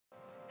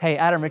Hey,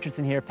 Adam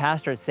Richardson here,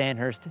 pastor at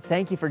Sandhurst.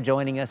 Thank you for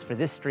joining us for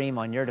this stream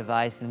on your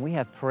device, and we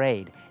have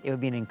prayed it would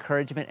be an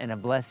encouragement and a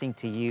blessing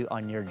to you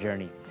on your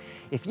journey.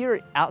 If you're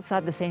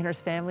outside the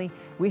Sandhurst family,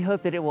 we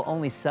hope that it will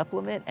only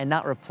supplement and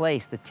not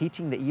replace the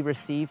teaching that you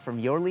receive from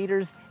your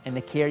leaders and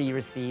the care you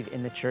receive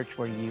in the church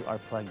where you are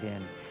plugged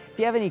in. If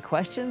you have any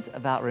questions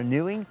about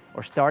renewing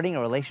or starting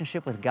a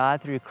relationship with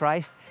God through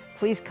Christ,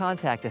 please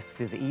contact us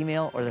through the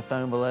email or the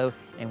phone below,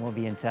 and we'll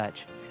be in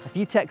touch. A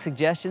few tech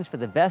suggestions for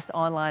the best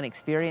online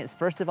experience.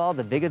 First of all,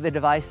 the bigger the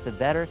device, the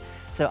better.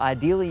 So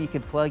ideally, you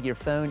can plug your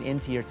phone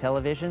into your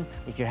television.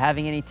 If you're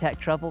having any tech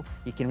trouble,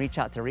 you can reach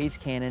out to Reeves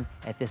Cannon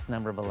at this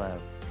number below.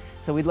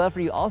 So we'd love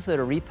for you also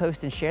to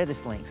repost and share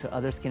this link so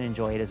others can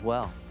enjoy it as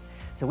well.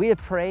 So we have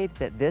prayed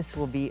that this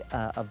will be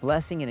a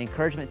blessing and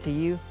encouragement to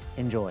you.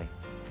 Enjoy.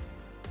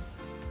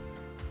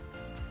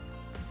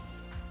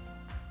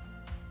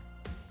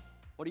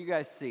 What do you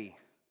guys see?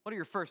 What are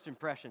your first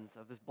impressions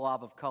of this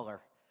blob of color?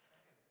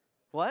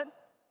 What?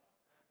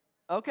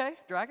 Okay,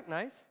 dragon,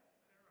 nice.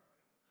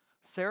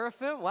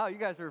 Seraphim? Wow, you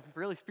guys are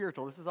really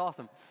spiritual. This is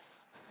awesome.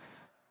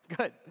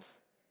 Good.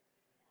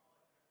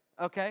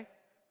 Okay.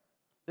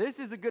 This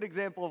is a good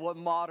example of what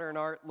modern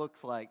art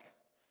looks like.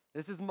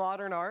 This is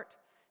modern art.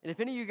 And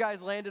if any of you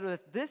guys landed with,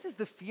 this is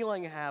the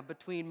feeling I have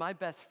between my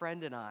best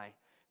friend and I,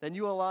 then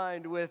you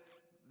aligned with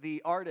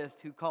the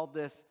artist who called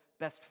this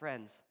best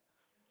friends.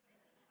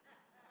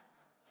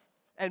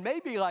 And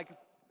maybe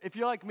if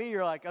you're like me,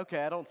 you're like,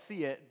 okay, I don't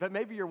see it. But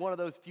maybe you're one of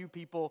those few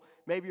people.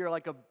 Maybe you're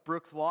like a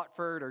Brooks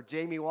Watford or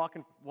Jamie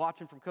watching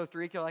from Costa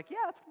Rica. You're like, yeah,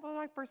 that's what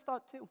I first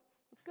thought too.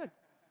 That's good.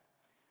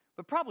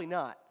 But probably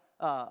not.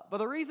 But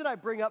the reason I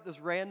bring up this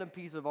random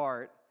piece of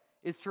art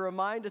is to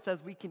remind us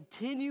as we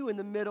continue in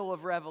the middle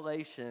of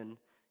Revelation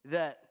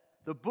that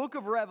the book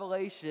of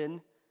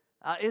Revelation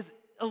is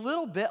a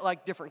little bit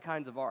like different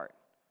kinds of art.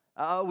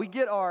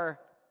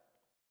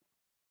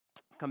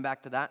 Come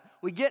back to that.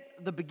 We get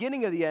the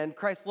beginning of the end,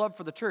 Christ's love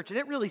for the church, and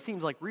it really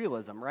seems like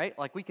realism, right?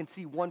 Like we can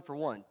see one for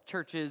one.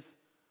 Churches,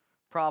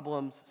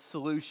 problems,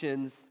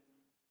 solutions,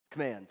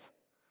 commands.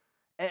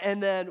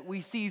 And then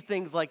we see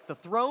things like the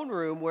throne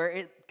room where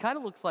it kind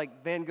of looks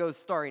like Van Gogh's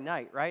Starry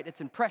Night, right?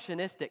 It's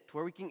impressionistic to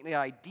where we can get an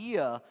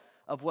idea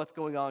of what's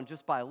going on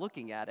just by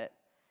looking at it.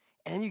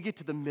 And you get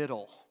to the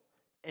middle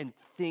and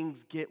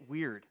things get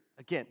weird.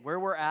 Again, where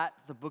we're at,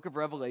 the book of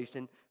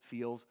Revelation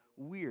feels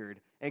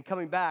weird. And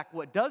coming back,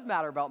 what does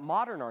matter about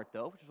modern art,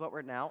 though, which is what we're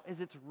at now, is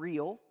it's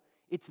real,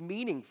 it's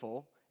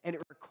meaningful, and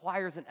it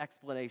requires an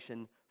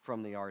explanation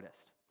from the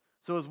artist.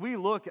 So as we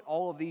look at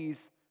all of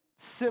these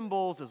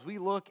symbols, as we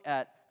look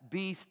at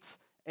beasts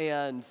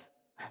and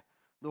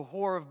the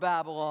whore of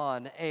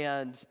Babylon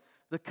and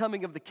the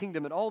coming of the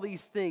kingdom and all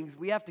these things,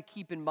 we have to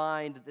keep in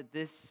mind that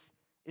this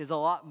is a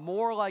lot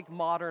more like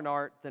modern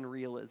art than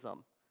realism.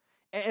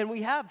 And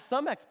we have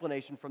some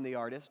explanation from the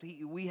artist.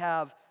 We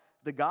have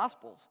the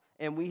Gospels,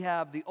 and we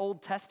have the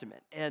Old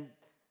Testament. And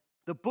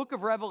the book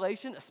of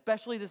Revelation,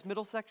 especially this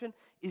middle section,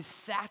 is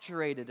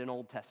saturated in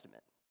Old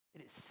Testament.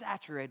 It is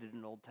saturated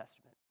in Old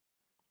Testament.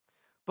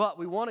 But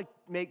we want to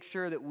make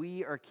sure that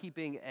we are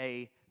keeping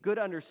a good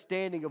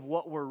understanding of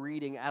what we're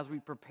reading as we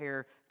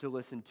prepare to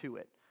listen to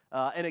it.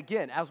 And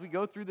again, as we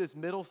go through this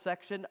middle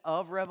section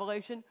of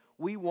Revelation,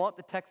 we want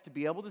the text to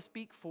be able to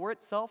speak for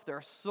itself. There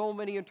are so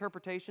many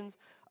interpretations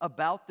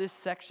about this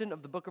section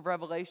of the book of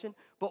Revelation.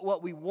 But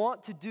what we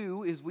want to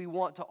do is we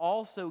want to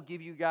also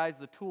give you guys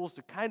the tools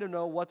to kind of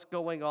know what's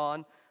going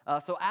on.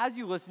 So as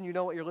you listen, you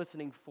know what you're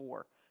listening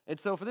for. And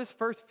so for this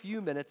first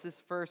few minutes,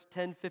 this first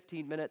 10,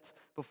 15 minutes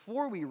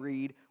before we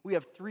read, we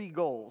have three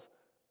goals.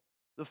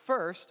 The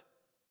first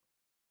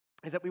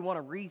is that we want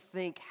to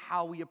rethink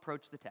how we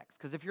approach the text.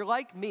 Because if you're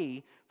like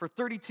me, for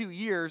 32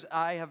 years,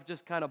 I have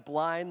just kind of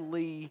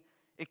blindly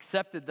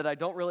accepted that I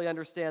don't really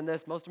understand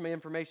this. Most of my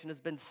information has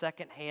been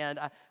secondhand.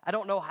 I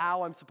don't know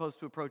how I'm supposed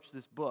to approach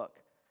this book.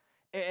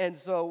 And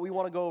so we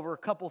want to go over a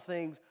couple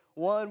things.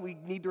 One, we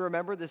need to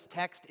remember this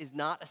text is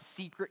not a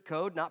secret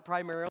code, not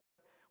primarily.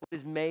 What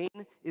is main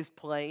is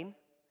plain.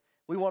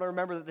 We want to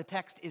remember that the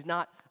text is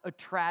not a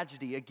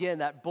tragedy. Again,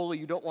 that bully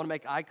you don't want to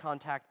make eye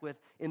contact with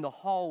in the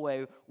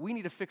hallway. We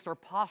need to fix our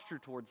posture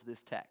towards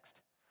this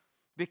text.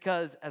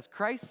 Because as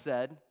Christ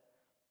said,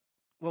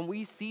 when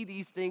we see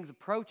these things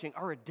approaching,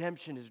 our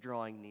redemption is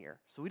drawing near.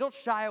 So we don't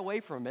shy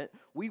away from it.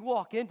 We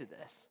walk into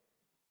this.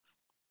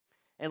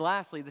 And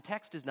lastly, the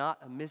text is not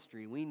a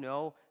mystery. We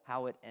know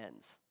how it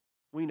ends.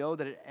 We know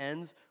that it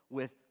ends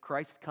with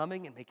Christ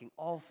coming and making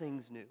all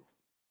things new.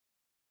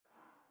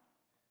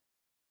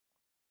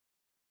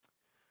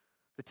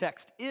 The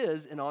text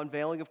is an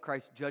unveiling of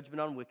Christ's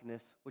judgment on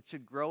wickedness, which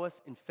should grow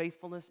us in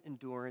faithfulness,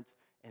 endurance,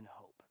 and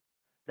hope.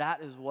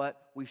 That is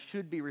what we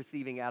should be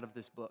receiving out of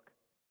this book.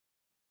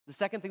 The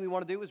second thing we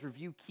want to do is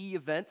review key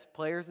events,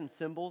 players, and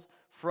symbols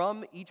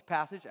from each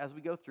passage as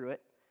we go through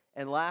it.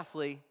 And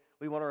lastly,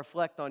 we want to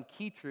reflect on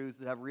key truths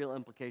that have real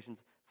implications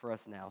for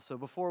us now. So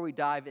before we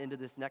dive into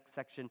this next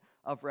section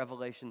of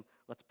Revelation,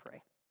 let's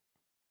pray.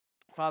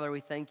 Father, we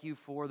thank you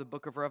for the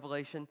book of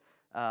Revelation.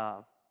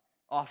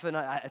 Often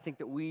I think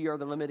that we are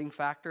the limiting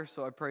factor,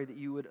 so I pray that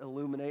you would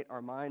illuminate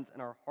our minds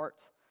and our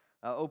hearts,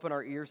 open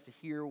our ears to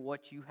hear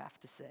what you have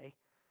to say,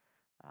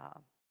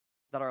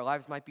 that our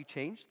lives might be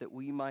changed, that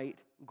we might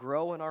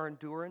grow in our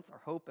endurance, our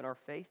hope, and our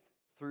faith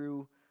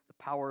through the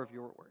power of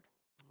your word.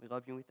 We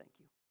love you and we thank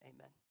you.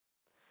 Amen.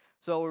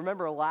 So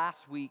remember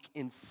last week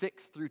in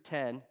 6 through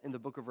 10 in the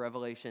book of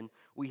Revelation,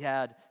 we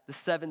had the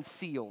 7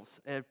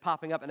 seals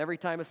popping up, and every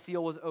time a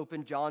seal was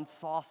opened, John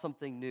saw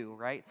something new,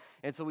 right?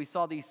 And so we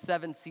saw these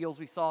 7 seals.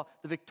 We saw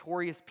the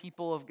victorious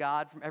people of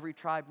God from every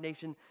tribe,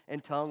 nation,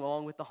 and tongue,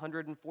 along with the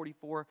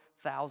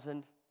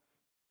 144,000.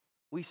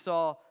 We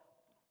saw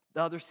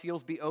the other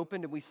seals be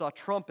opened, and we saw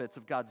trumpets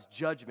of God's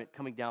judgment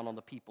coming down on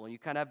the people. And you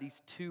kind of have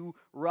these two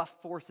rough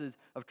forces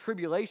of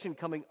tribulation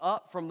coming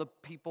up from the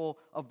people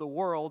of the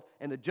world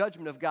and the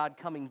judgment of God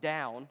coming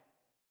down,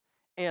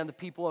 and the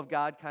people of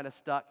God kind of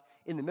stuck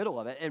in the middle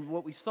of it. And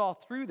what we saw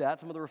through that,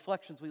 some of the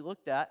reflections we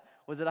looked at,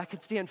 was that I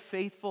could stand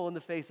faithful in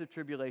the face of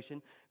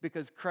tribulation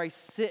because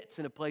Christ sits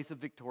in a place of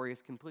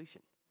victorious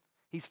completion.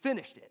 He's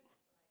finished it.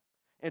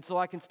 And so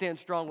I can stand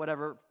strong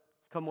whatever,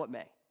 come what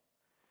may.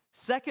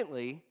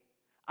 Secondly,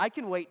 I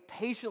can wait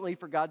patiently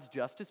for God's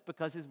justice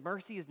because his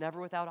mercy is never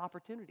without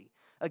opportunity.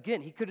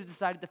 Again, he could have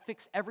decided to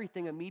fix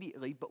everything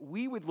immediately, but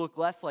we would look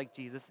less like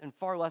Jesus, and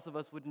far less of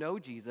us would know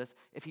Jesus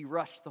if he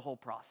rushed the whole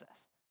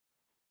process.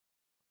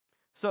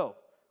 So,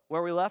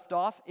 where we left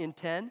off in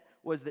 10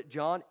 was that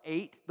John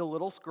ate the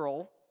little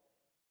scroll,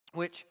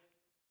 which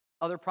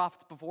other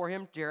prophets before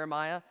him,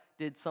 Jeremiah,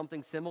 did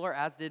something similar,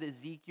 as did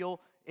Ezekiel,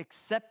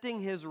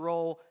 accepting his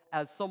role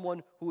as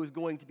someone who was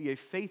going to be a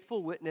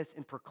faithful witness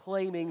in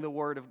proclaiming the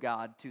word of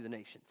God to the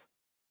nations.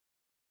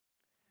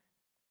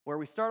 Where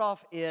we start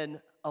off in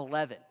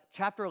 11.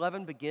 Chapter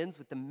 11 begins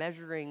with the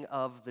measuring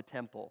of the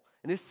temple.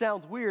 And this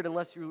sounds weird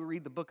unless you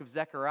read the book of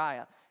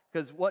Zechariah,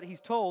 because what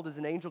he's told is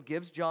an angel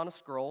gives John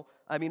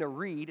a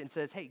reed, and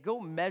says, hey, go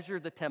measure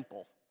the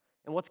temple.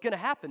 And what's going to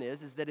happen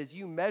is that as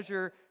you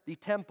measure the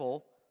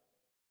temple,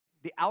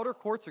 the outer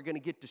courts are going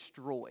to get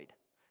destroyed.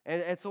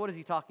 And so what is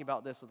he talking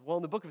about this with? Well,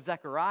 in the book of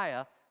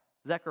Zechariah,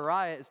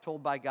 Zechariah is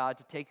told by God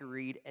to take a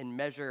reed and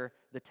measure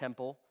the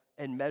temple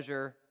and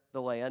measure the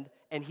land.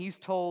 And he's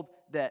told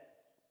that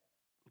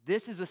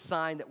this is a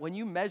sign that when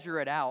you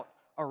measure it out,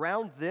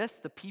 around this,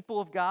 the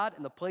people of God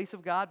and the place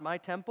of God, my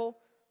temple,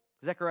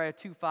 Zechariah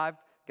 2:5,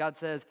 God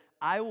says,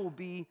 I will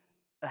be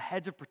a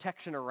hedge of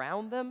protection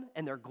around them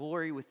and their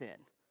glory within.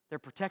 Their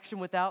protection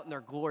without and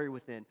their glory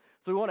within.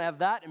 So we want to have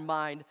that in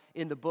mind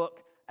in the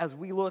book. As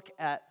we look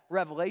at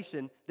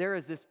Revelation, there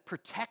is this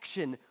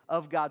protection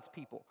of God's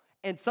people.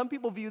 And some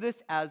people view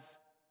this as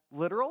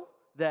literal,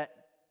 that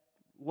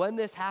when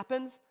this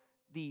happens,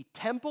 the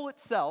temple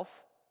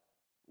itself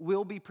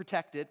will be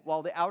protected,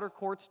 while the outer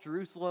courts,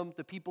 Jerusalem,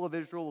 the people of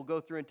Israel will go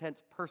through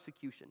intense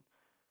persecution,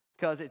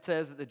 because it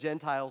says that the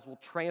Gentiles will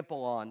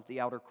trample on the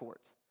outer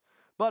courts.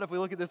 But if we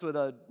look at this with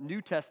a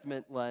New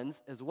Testament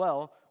lens as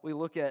well, we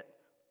look at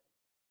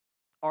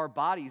our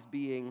bodies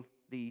being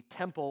the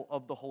temple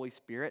of the Holy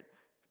Spirit.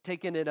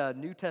 Taken in a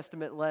New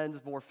Testament lens,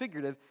 more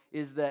figurative,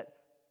 is that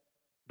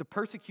the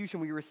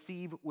persecution we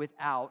receive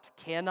without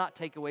cannot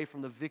take away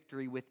from the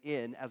victory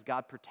within as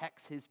God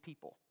protects his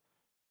people.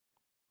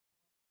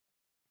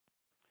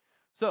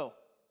 So,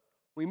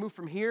 we move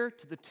from here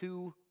to the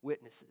 2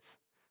 witnesses.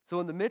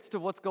 So in the midst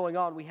of what's going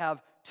on, we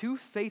have 2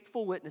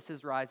 faithful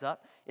witnesses rise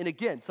up. And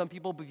again, some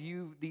people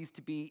view these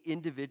to be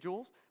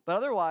individuals, but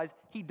otherwise,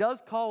 he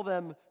does call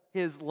them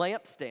his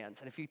lampstands.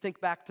 And if you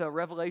think back to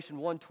Revelation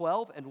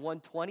 1:12 and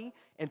 1:20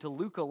 and to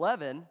Luke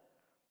 11,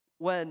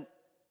 when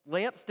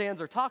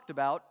lampstands are talked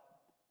about,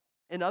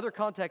 in other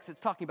contexts, it's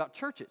talking about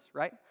churches,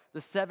 right?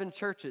 The 7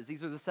 churches.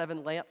 These are the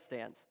 7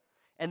 lampstands.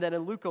 And then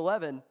in Luke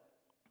 11,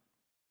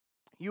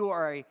 you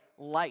are a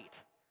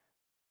light,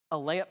 a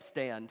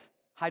lampstand.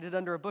 Hide it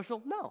under a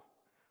bushel? No.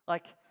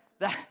 Like,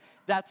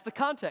 that's the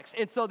context.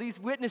 And so these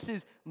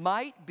witnesses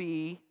might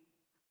be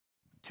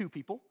 2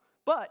 people,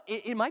 but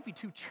it might be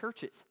 2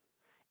 churches.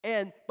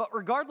 But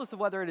regardless of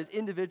whether it is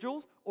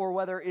individuals or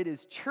whether it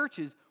is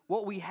churches,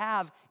 what we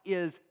have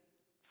is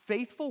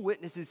faithful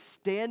witnesses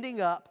standing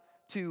up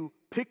to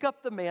pick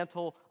up the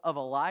mantle of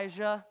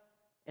Elijah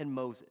and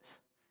Moses.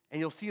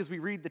 And you'll see as we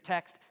read the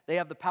text, they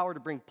have the power to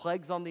bring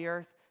plagues on the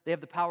earth. They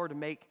have the power to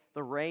make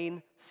the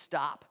rain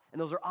stop.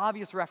 And those are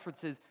obvious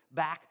references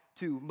back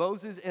to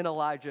Moses and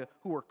Elijah,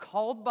 who were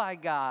called by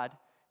God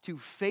to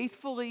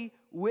faithfully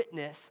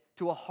witness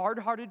to a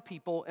hard-hearted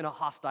people in a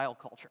hostile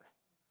culture.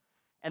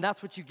 And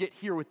that's what you get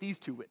here with these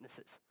 2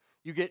 witnesses.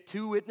 You get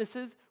 2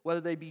 witnesses,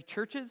 whether they be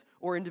churches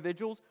or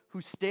individuals,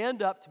 who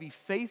stand up to be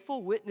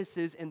faithful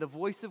witnesses in the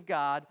voice of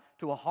God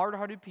to a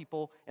hard-hearted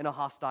people in a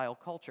hostile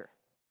culture.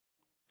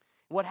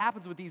 What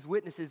happens with these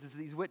witnesses is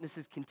these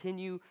witnesses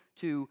continue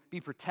to be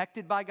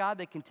protected by God.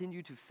 They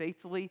continue to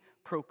faithfully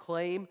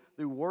proclaim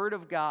the word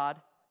of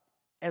God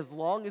as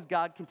long as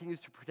God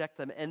continues to protect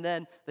them. And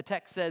then the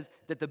text says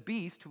that the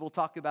beast, who we'll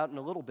talk about in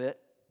a little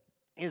bit,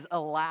 is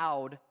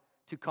allowed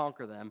to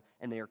conquer them,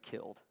 and they are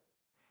killed.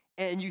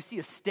 And you see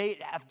a state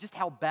of just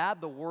how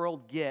bad the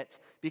world gets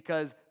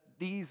because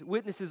these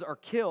witnesses are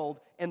killed,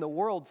 and the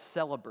world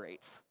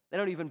celebrates. They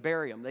don't even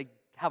bury them. They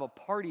have a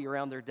party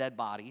around their dead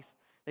bodies.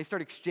 They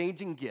start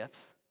exchanging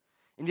gifts.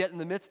 And yet in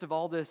the midst of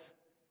all this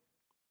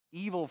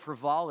evil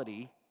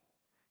frivolity,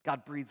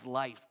 God breathes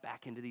life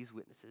back into these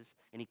witnesses,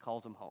 and he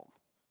calls them home.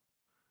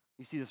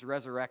 You see this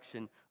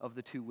resurrection of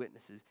the two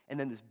witnesses, and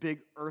then this big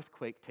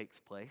earthquake takes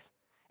place,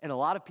 and a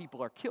lot of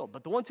people are killed.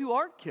 But the ones who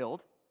aren't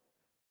killed,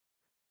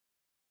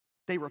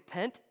 they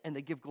repent and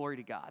they give glory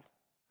to God.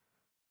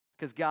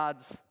 Because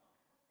God's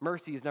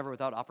mercy is never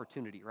without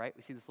opportunity, right?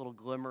 We see this little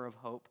glimmer of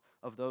hope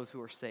of those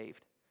who are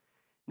saved.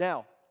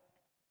 Now,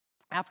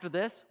 after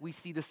this, we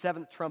see the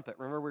seventh trumpet.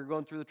 Remember, we were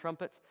going through the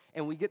trumpets,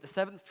 and we get the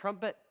seventh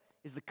trumpet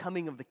is the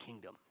coming of the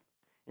kingdom.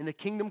 And the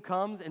kingdom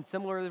comes, and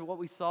similar to what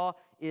we saw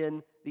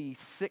in the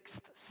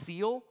sixth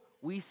seal,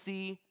 we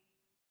see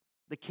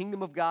the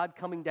kingdom of God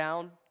coming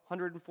down,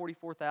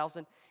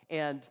 144,000,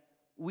 and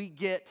we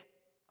get,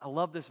 I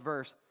love this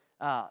verse,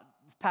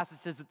 this passage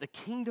says that the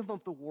kingdom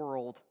of the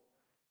world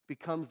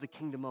becomes the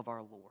kingdom of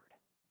our Lord.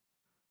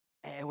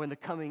 And when the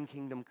coming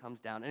kingdom comes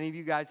down, any of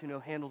you guys who know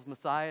Handel's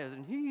Messiah,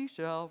 and he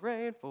shall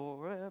reign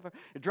forever,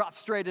 it drops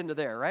straight into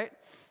there, right?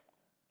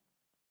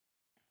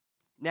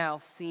 Now,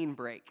 scene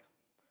break.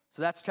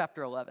 So that's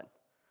chapter 11.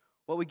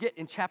 What we get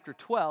in chapter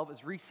 12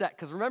 is reset,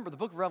 because remember, the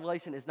book of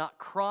Revelation is not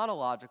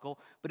chronological,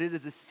 but it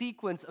is a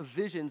sequence of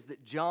visions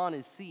that John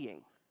is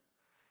seeing.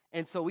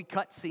 And so we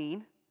cut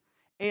scene,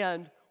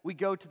 and we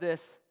go to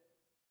this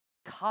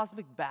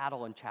cosmic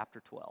battle in chapter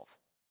 12.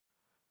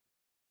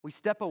 We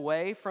step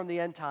away from the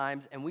end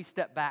times, and we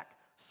step back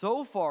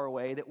so far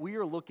away that we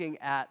are looking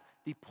at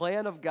the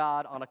plan of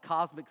God on a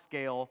cosmic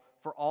scale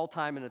for all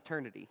time and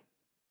eternity.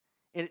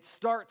 And it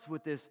starts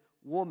with this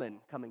woman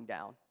coming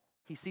down.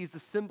 He sees the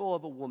symbol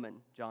of a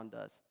woman, John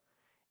does.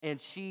 And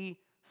she,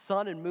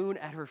 sun and moon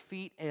at her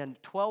feet, and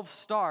 12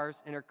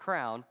 stars in her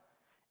crown.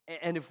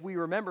 And if we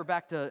remember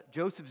back to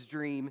Joseph's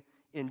dream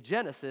in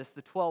Genesis,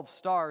 the 12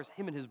 stars,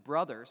 him and his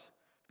brothers,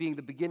 being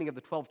the beginning of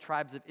the 12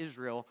 tribes of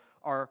Israel,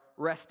 are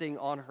resting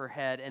on her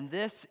head. And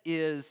this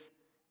is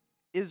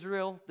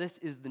Israel. This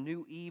is the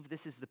new Eve.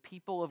 This is the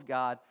people of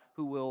God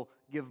who will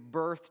give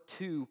birth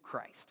to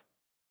Christ.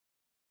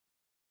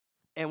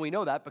 And we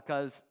know that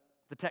because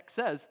the text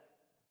says,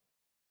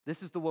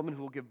 this is the woman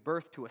who will give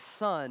birth to a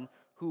son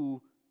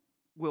who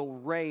will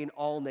reign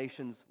all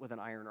nations with an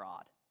iron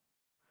rod.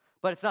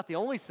 But it's not the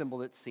only symbol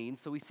that's seen.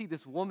 So we see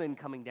this woman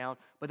coming down,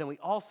 but then we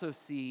also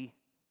see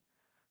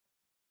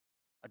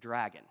a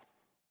dragon.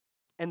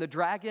 And the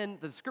dragon,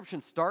 the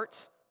description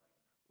starts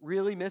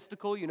really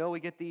mystical. You know, we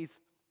get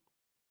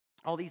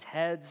all these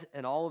heads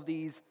and all of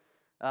these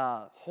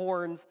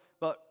horns,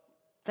 but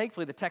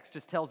thankfully the text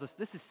just tells us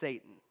this is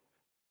Satan.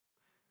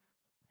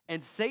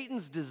 And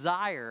Satan's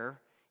desire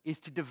is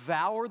to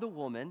devour the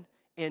woman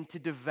and to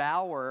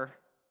devour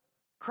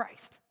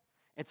Christ.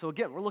 And so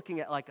again, we're looking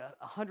at like a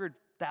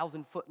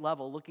 100,000-foot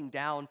level, looking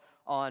down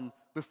on,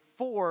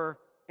 before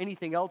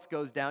anything else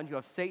goes down, you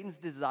have Satan's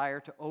desire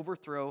to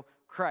overthrow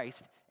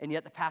Christ. And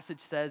yet the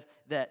passage says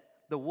that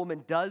the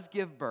woman does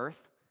give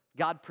birth.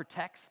 God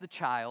protects the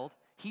child.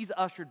 He's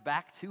ushered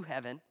back to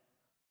heaven.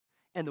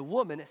 And the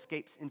woman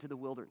escapes into the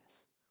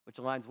wilderness, which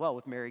aligns well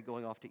with Mary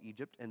going off to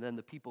Egypt and then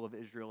the people of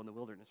Israel in the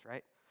wilderness,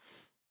 right?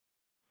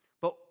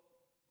 But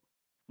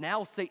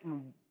now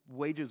Satan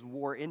wages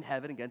war in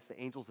heaven against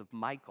the angels of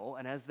Michael,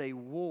 and as they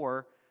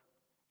war,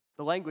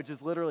 the language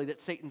is literally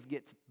that Satan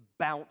gets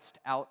bounced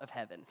out of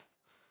heaven.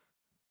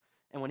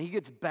 And when he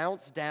gets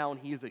bounced down,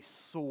 he is a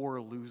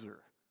sore loser.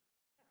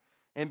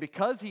 And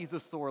because he's a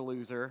sore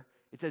loser,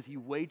 it says he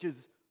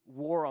wages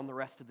war on the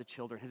rest of the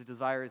children. His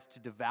desire is to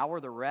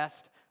devour the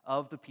rest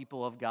of the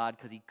people of God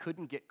because he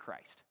couldn't get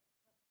Christ.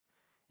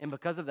 And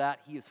because of that,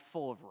 he is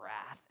full of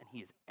wrath and he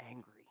is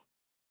angry.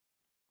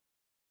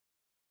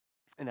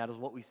 And that is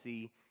what we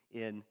see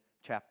in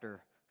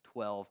chapter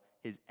 12,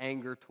 his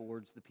anger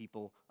towards the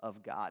people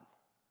of God.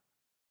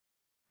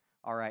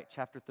 All right,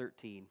 chapter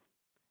 13.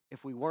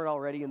 If we weren't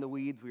already in the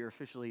weeds, we are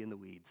officially in the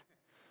weeds.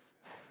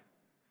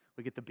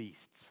 We get the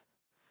beasts.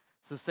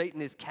 So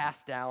Satan is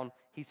cast down.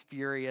 He's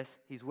furious.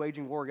 He's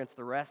waging war against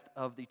the rest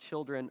of the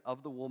children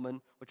of the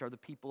woman, which are the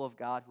people of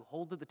God who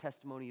hold to the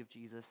testimony of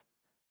Jesus.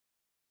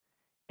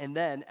 And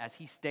then, as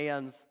he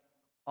stands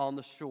on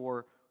the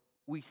shore,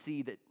 we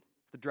see that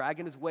the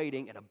dragon is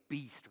waiting and a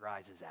beast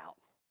rises out.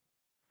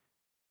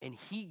 And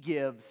he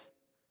gives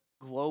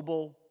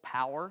global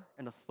power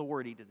and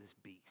authority to this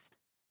beast.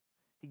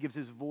 He gives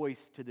his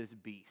voice to this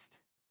beast.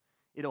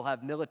 It'll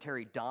have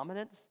military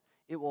dominance.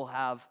 It will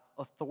have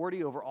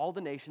authority over all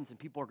the nations, and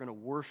people are going to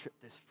worship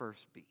this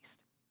first beast.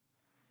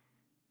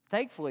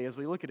 Thankfully, as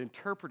we look at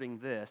interpreting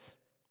this,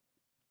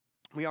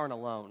 we aren't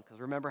alone.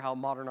 Because remember how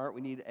modern art,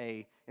 we need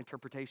an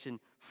interpretation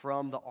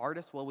from the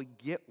artist? Well, we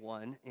get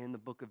one in the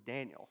book of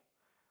Daniel.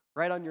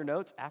 Write on your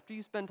notes, after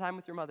you spend time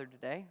with your mother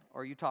today,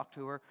 or you talk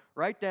to her,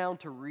 write down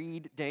to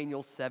read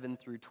Daniel 7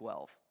 through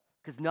 12.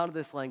 Because none of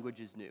this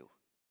language is new.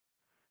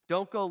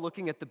 Don't go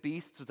looking at the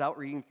beasts without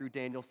reading through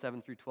Daniel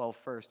 7 through 12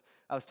 first.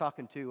 I was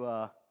talking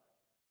to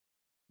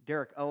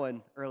Derek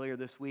Owen, earlier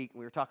this week,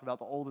 we were talking about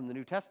the Old and the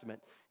New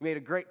Testament. He made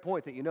a great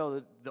point that,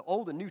 the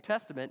Old and New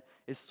Testament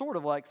is sort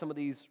of like some of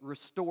these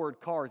restored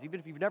cars. Even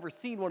if you've never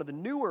seen one of the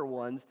newer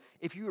ones,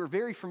 if you are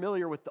very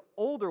familiar with the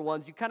older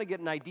ones, you kind of get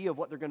an idea of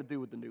what they're going to do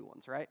with the new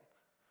ones, right?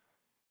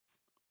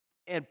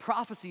 And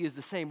prophecy is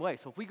the same way.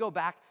 So if we go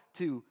back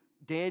to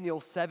Daniel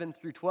 7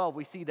 through 12,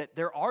 we see that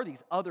there are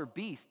these other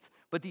beasts,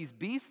 but these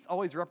beasts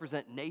always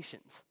represent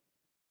nations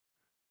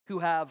who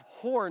have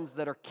horns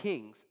that are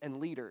kings and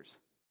leaders.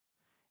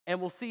 And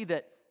we'll see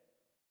that,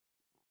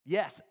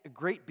 yes,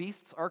 great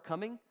beasts are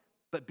coming,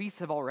 but beasts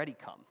have already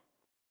come.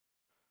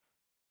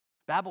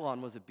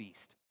 Babylon was a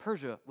beast.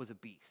 Persia was a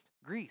beast.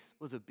 Greece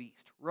was a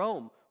beast.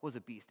 Rome was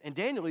a beast. And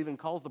Daniel even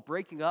calls the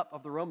breaking up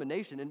of the Roman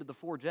nation into the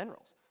four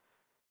generals.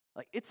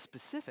 Like, it's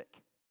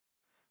specific.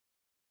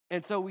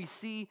 And so we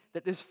see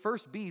that this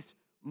first beast,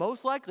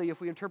 most likely,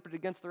 if we interpret it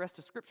against the rest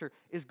of Scripture,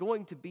 is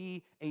going to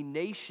be a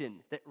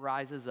nation that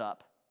rises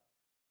up,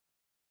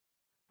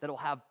 that'll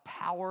have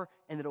power,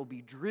 and that'll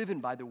be driven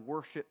by the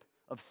worship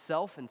of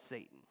self and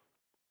Satan.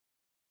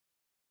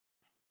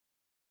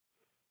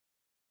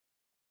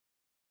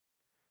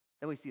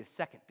 Then we see a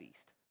second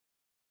beast,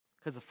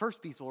 because the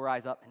first beast will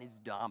rise up and is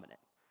dominant.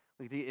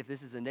 If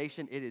this is a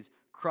nation, it is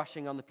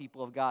crushing on the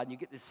people of God. And you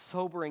get this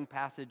sobering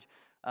passage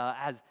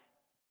as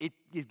it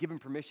is given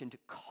permission to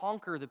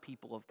conquer the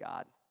people of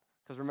God.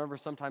 Because remember,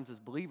 sometimes as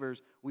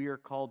believers, we are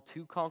called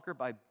to conquer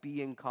by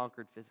being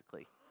conquered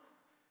physically.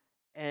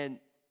 And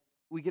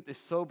we get this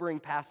sobering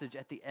passage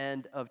at the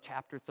end of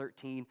chapter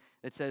 13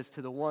 that says,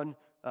 to the one,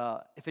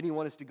 if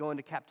anyone is to go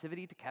into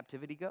captivity, to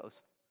captivity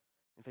goes.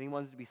 If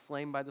anyone is to be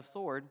slain by the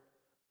sword,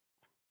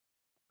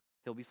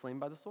 he'll be slain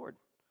by the sword.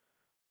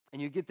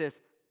 And you get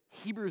this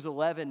Hebrews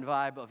 11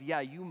 vibe of,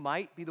 you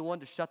might be the one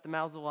to shut the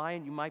mouths of the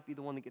lion, you might be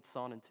the one that gets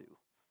sawn in two.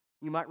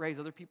 You might raise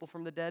other people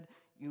from the dead,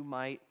 you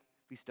might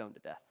be stoned to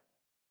death.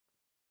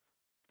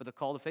 But the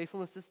call to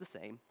faithfulness is the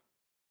same.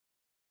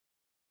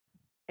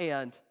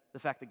 And the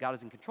fact that God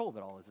is in control of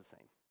it all is the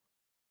same.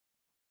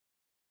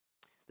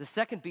 The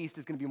second beast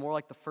is going to be more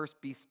like the first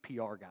beast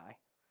PR guy.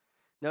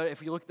 Now,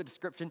 if you look at the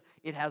description,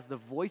 it has the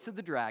voice of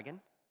the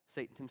dragon,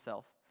 Satan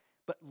himself,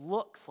 but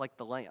looks like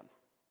the lamb.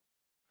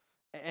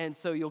 And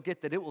so you'll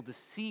get that it will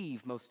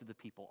deceive most of the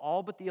people,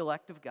 all but the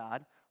elect of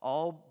God,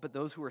 all but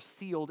those who are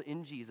sealed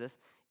in Jesus.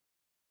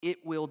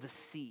 It will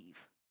deceive.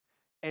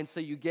 And so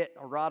you get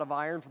a rod of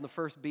iron from the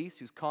first beast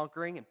who's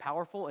conquering and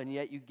powerful, and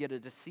yet you get a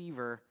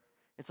deceiver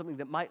and something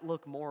that might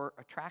look more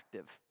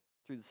attractive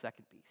through the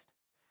second beast.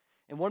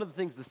 And one of the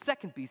things the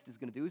second beast is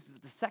going to do is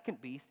that the second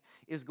beast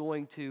is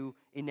going to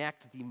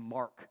enact the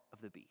mark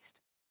of the beast.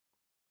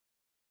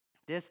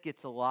 This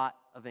gets a lot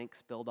of ink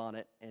spilled on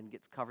it and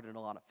gets covered in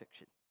a lot of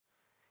fiction.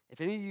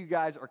 If any of you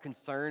guys are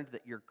concerned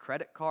that your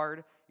credit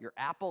card, your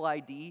Apple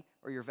ID,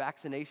 or your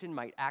vaccination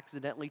might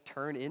accidentally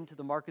turn into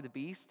the mark of the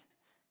beast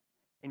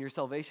and your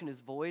salvation is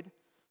void,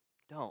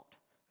 don't.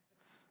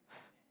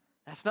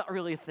 That's not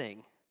really a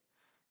thing.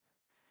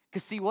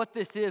 Because see what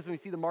this is when we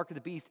see the mark of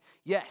the beast,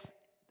 yes,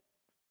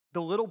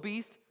 the little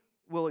beast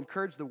will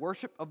encourage the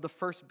worship of the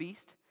first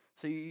beast.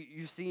 So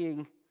you're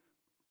seeing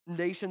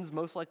nations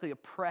most likely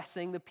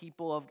oppressing the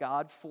people of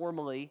God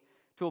formally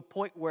to a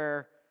point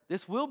where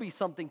this will be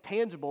something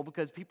tangible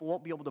because people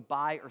won't be able to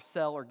buy or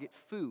sell or get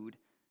food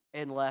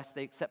unless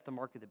they accept the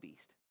mark of the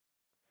beast.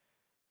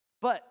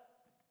 But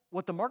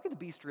what the mark of the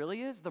beast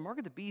really is, the mark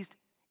of the beast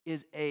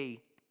is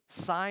a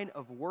sign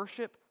of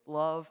worship,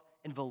 love,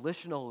 and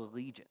volitional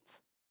allegiance.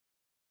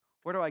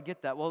 Where do I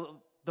get that?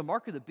 Well, the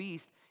mark of the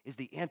beast is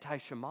the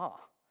anti-Shema.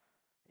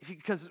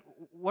 Because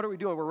what are we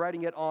doing? We're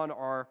writing it on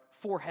our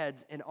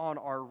foreheads and on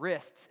our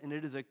wrists, and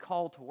it is a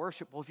call to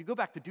worship. Well, if you go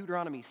back to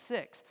Deuteronomy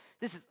 6,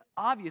 this is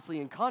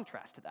obviously in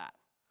contrast to that.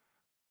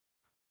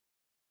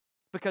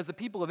 Because the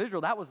people of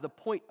Israel, that was the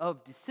point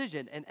of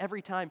decision, and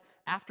every time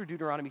after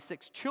Deuteronomy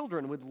 6,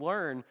 children would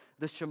learn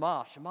the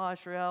Shema. Shema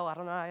Israel,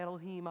 Adonai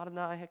Elohim,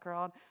 Adonai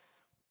Echad.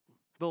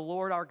 The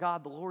Lord our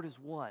God, the Lord is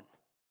one.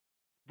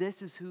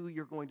 This is who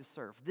you're going to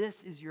serve.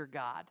 This is your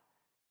God.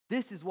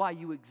 This is why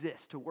you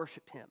exist, to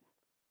worship him.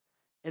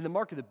 And the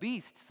mark of the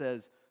beast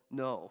says,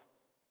 no,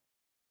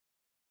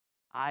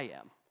 I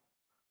am.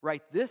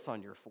 Write this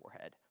on your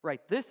forehead.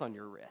 Write this on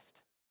your wrist.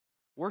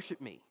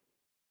 Worship me.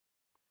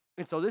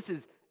 And so this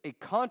is a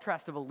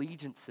contrast of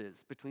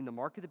allegiances between the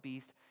mark of the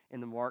beast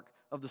and the mark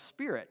of the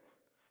Spirit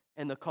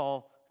and the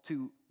call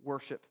to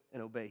worship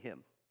and obey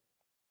him.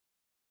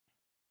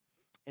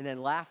 And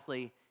then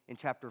lastly, in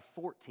chapter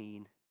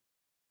 14,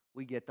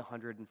 we get the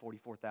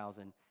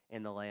 144,000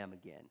 and the Lamb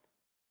again.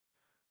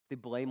 The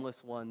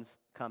blameless ones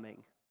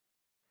coming.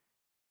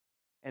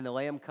 And the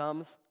Lamb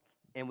comes,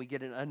 and we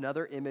get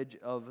another image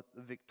of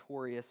the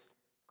victorious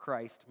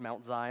Christ,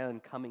 Mount Zion,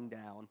 coming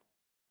down.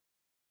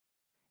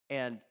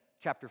 And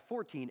chapter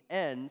 14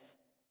 ends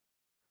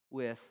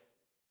with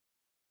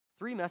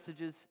 3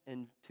 messages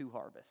and 2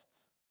 harvests.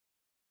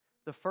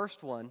 The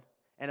first one,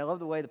 and I love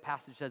the way the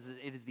passage says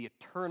it is the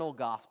eternal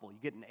gospel. You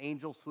get an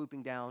angel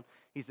swooping down.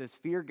 He says,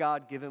 fear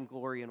God, give him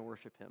glory, and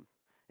worship him.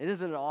 And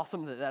isn't it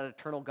awesome that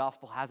eternal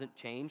gospel hasn't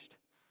changed?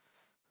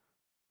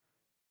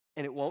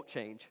 and it won't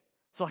change.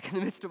 So like in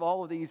the midst of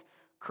all of these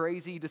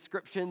crazy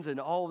descriptions and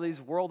all of these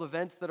world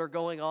events that are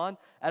going on,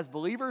 as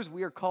believers,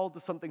 we are called to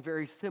something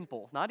very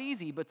simple. Not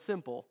easy, but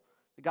simple.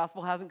 The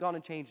gospel hasn't gone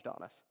and changed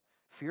on us.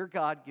 Fear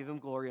God, give him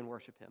glory, and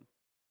worship him.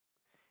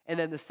 And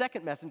then the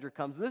second messenger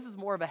comes, and this is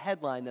more of a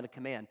headline than a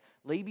command.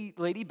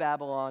 Lady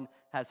Babylon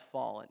has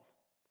fallen.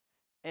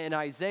 In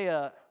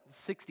Isaiah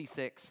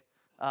 66,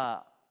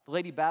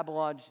 Lady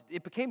Babylon,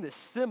 it became this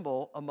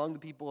symbol among the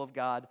people of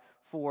God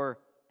for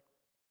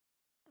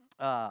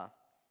the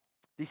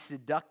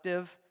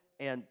seductive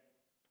and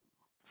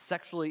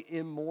sexually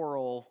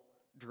immoral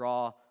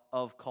draw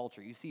of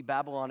culture. You see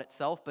Babylon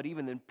itself, but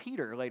even then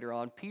Peter later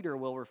on, Peter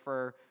will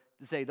refer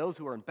to say, those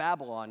who are in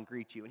Babylon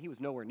greet you. And he was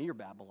nowhere near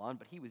Babylon,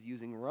 but he was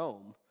using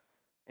Rome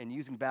and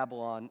using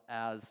Babylon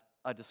as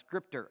a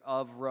descriptor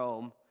of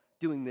Rome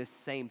doing this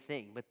same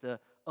thing. But the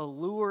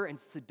allure and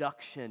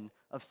seduction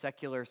of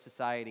secular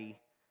society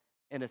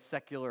in a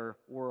secular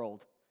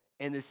world.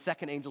 And this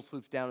second angel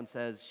swoops down and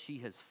says, she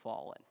has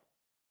fallen.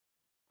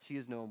 She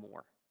is no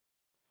more.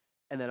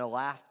 And then a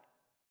last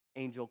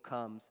angel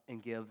comes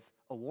and gives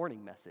a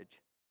warning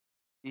message.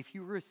 If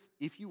you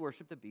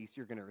worship the beast,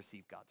 you're going to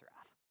receive God's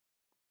wrath.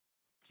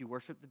 If you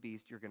worship the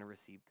beast, you're going to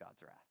receive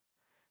God's wrath.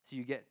 So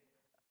you get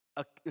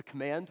a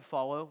command to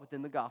follow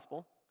within the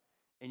gospel,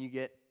 and you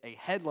get a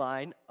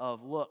headline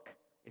of, look,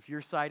 if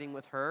you're siding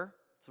with her,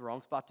 it's the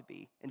wrong spot to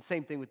be. And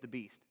same thing with the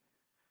beast.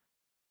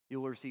 You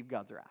will receive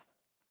God's wrath.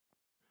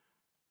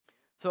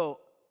 So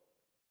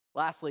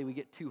lastly, we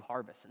get two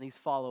harvests, and these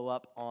follow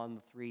up on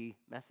the three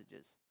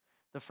messages.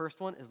 The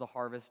first one is the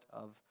harvest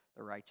of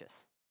the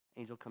righteous.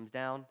 Angel comes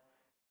down,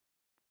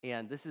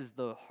 and this is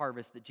the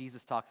harvest that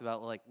Jesus talks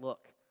about, like,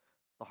 look,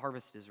 the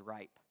harvest is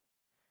ripe.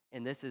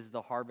 And this is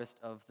the harvest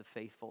of the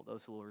faithful,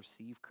 those who will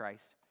receive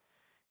Christ.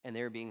 And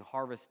they're being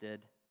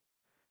harvested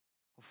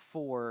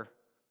for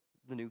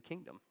the new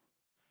kingdom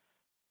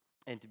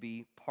and to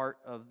be part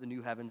of the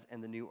new heavens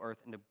and the new earth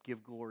and to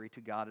give glory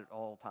to God at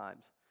all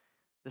times.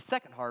 The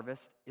second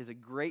harvest is a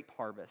grape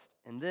harvest,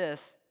 and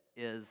this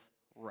is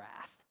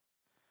wrath.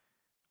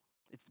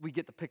 We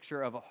get the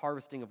picture of a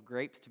harvesting of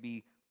grapes to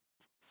be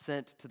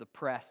sent to the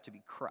press to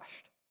be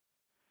crushed.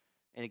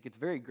 And it gets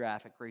very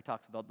graphic where he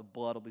talks about the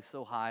blood will be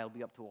so high, it'll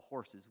be up to a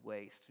horse's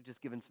waist,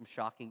 just giving some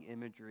shocking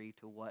imagery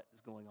to what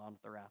is going on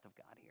with the wrath of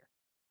God here.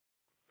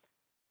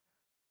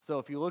 So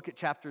if you look at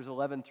chapters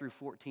 11 through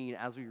 14,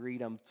 as we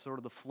read them, sort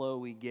of the flow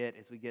we get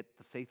is we get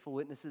the faithful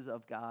witnesses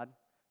of God,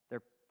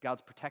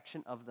 God's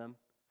protection of them,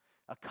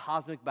 a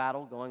cosmic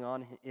battle going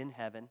on in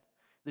heaven,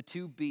 the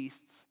two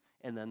beasts,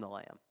 and then the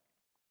Lamb.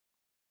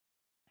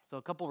 So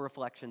a couple of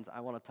reflections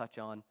I want to touch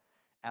on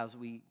as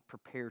we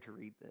prepare to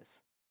read this.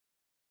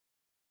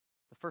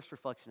 The first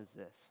reflection is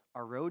this: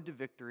 our road to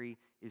victory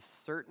is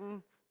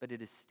certain, but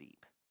it is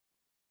steep.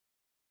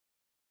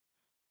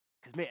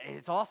 Because, man,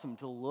 it's awesome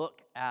to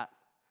look at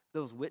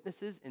those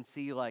witnesses and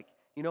see, like,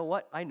 you know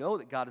what? I know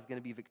that God is going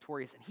to be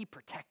victorious, and he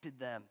protected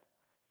them.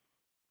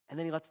 And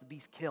then he lets the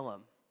beast kill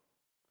him.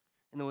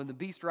 And then when the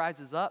beast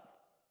rises up,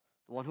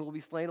 the one who will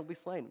be slain will be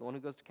slain. The one who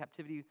goes to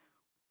captivity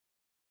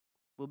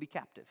will be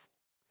captive.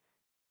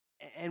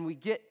 And we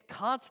get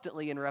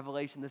constantly in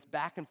Revelation this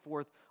back and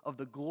forth of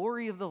the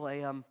glory of the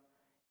Lamb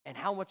and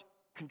how much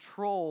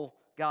control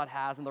God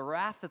has and the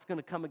wrath that's going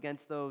to come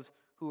against those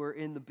who are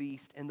in the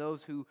beast and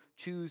those who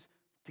choose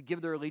to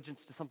give their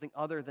allegiance to something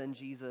other than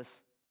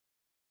Jesus.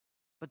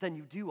 But then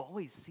you do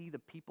always see the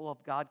people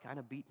of God kind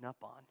of beaten up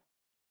on.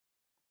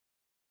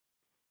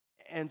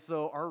 And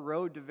so our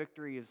road to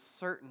victory is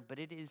certain, but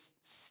it is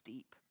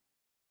steep.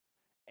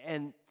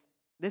 And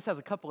this has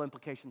a couple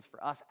implications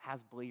for us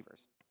as believers.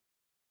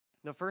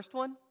 The first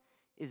one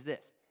is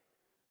this: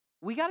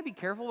 we got to be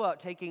careful about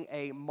taking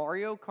a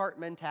Mario Kart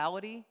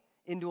mentality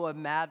into a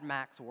Mad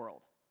Max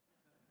world.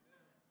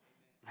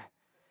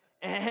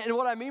 And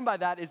what I mean by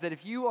that is that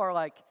if you are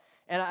like,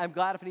 and I'm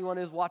glad if anyone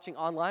is watching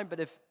online, but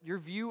if your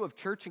view of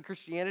church and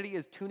Christianity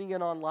is tuning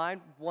in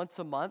online once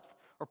a month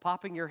or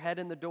popping your head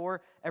in the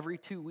door every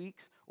 2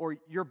 weeks, or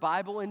your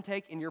Bible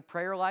intake and your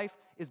prayer life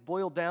is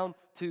boiled down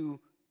to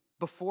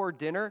before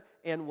dinner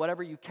and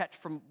whatever you catch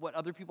from what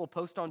other people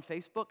post on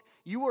Facebook,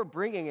 you are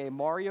bringing a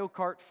Mario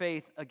Kart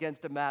faith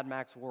against a Mad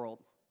Max world.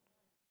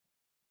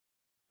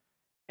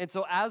 And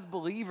so as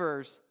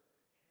believers,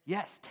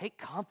 yes, take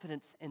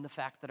confidence in the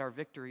fact that our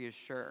victory is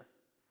sure.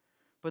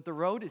 But the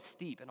road is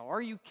steep, and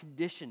are you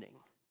conditioning?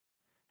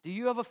 Do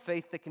you have a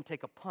faith that can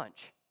take a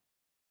punch?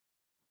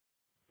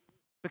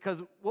 Because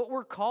what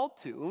we're called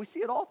to, and we see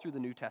it all through the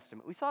New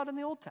Testament, we saw it in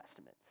the Old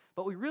Testament,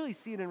 but we really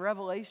see it in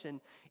Revelation,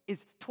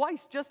 is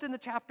twice just in the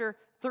chapter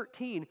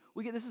 13,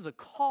 we get this is a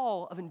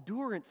call of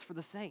endurance for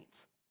the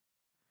saints.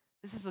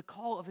 This is a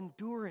call of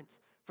endurance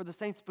for the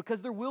saints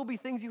because there will be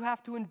things you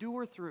have to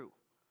endure through.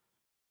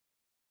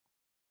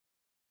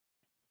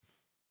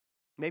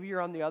 Maybe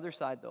you're on the other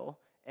side, though,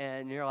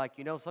 and you're like,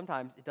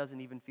 sometimes it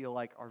doesn't even feel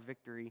like our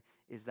victory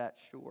is that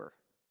sure.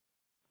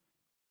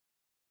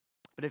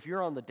 But if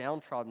you're on the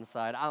downtrodden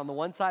side, on the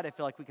one side, I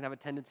feel like we can have a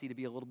tendency to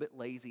be a little bit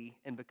lazy,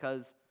 and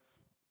because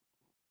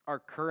our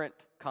current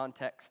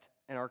context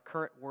and our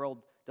current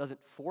world doesn't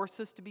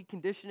force us to be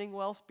conditioning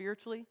well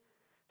spiritually,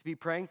 to be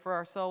praying for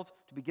ourselves,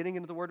 to be getting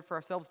into the Word for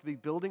ourselves, to be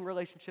building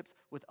relationships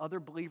with other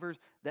believers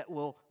that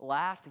will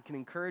last and can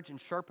encourage and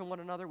sharpen one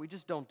another, we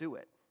just don't do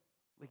it.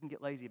 We can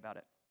get lazy about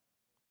it.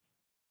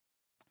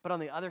 But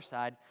on the other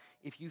side,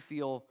 if you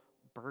feel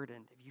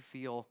burdened, if you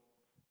feel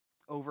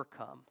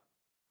overcome,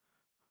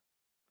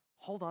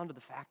 hold on to the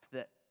fact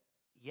that,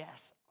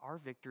 yes, our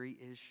victory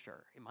is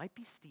sure. It might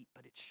be steep,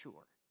 but it's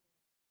sure.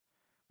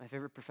 My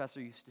favorite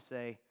professor used to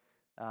say,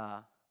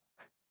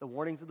 the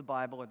warnings of the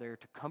Bible are there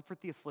to comfort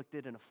the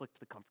afflicted and afflict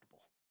the comfortable.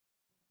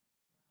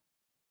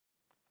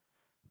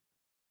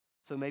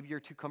 So maybe you're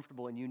too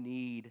comfortable and you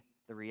need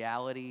the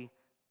reality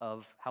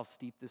of how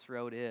steep this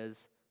road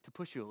is to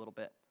push you a little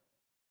bit.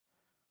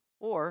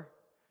 Or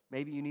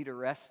maybe you need to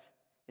rest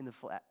in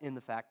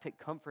the fact, take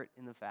comfort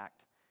in the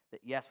fact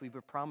that yes, we've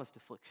been promised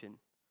affliction,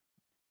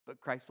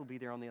 but Christ will be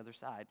there on the other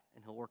side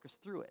and he'll work us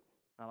through it,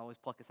 not always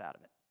pluck us out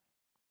of it.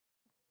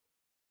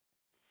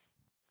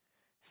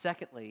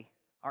 Secondly,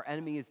 our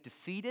enemy is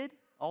defeated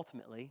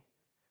ultimately,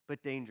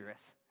 but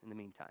dangerous in the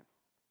meantime.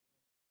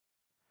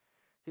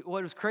 See,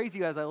 what was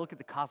crazy as I look at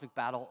the cosmic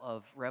battle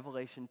of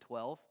Revelation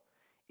 12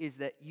 is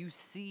that you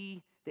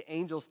see the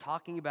angels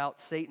talking about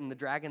Satan, the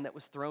dragon that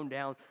was thrown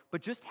down,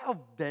 but just how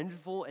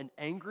vengeful and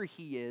angry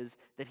he is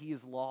that he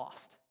is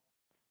lost.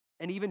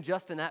 And even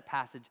just in that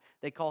passage,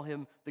 they call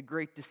him the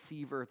great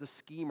deceiver, the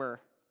schemer,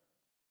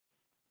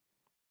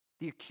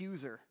 the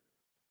accuser,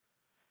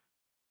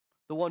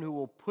 the one who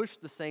will push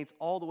the saints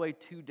all the way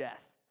to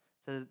death.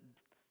 So it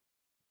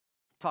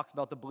talks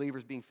about the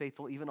believers being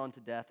faithful even unto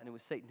death, and it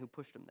was Satan who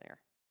pushed them there.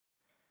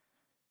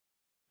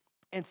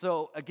 And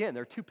so, again,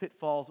 there are two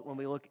pitfalls when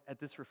we look at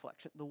this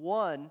reflection. The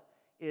one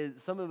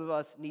is some of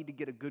us need to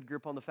get a good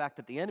grip on the fact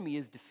that the enemy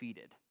is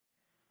defeated.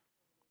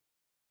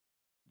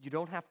 You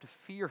don't have to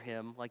fear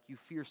him like you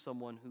fear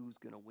someone who's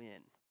going to win.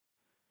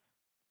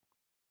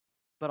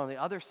 But on the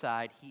other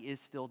side, he is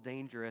still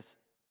dangerous,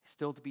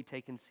 still to be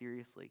taken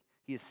seriously.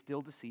 He is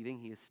still deceiving,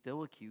 he is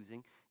still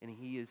accusing, and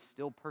he is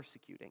still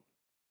persecuting.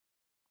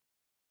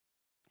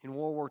 In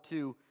World War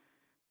II,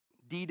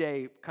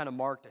 D-Day kind of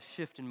marked a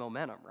shift in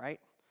momentum, right?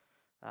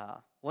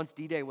 Once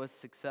D-Day was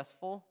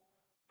successful,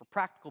 for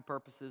practical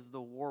purposes, the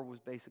war was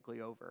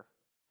basically over.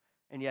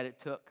 And yet it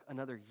took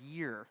another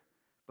year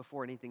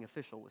before anything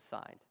official was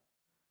signed.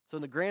 So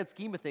in the grand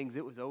scheme of things,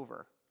 it was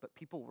over. But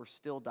people were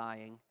still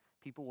dying.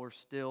 People were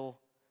still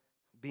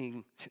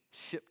being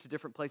shipped to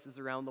different places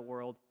around the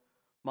world.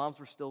 Moms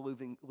were still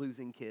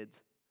losing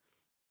kids.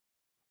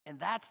 And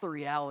that's the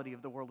reality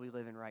of the world we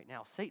live in right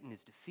now. Satan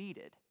is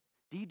defeated.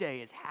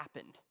 D-Day has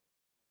happened.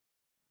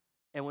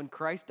 And when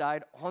Christ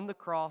died on the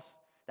cross,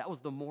 that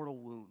was the mortal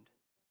wound.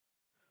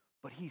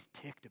 But he's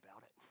ticked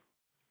about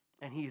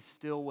it. And he is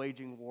still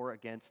waging war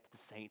against the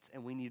saints,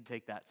 and we need to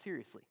take that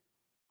seriously.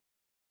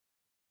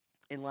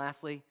 And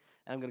lastly,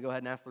 and I'm going to go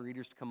ahead and ask the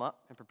readers to come up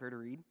and prepare to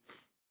read.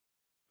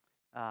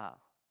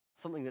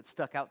 Something that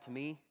stuck out to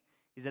me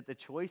is that the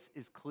choice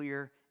is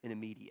clear and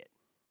immediate.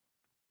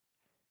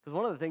 Because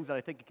one of the things that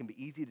I think it can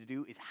be easy to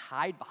do is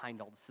hide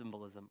behind all the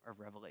symbolism of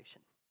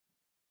Revelation,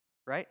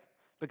 right?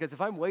 Because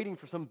if I'm waiting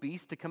for some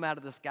beast to come out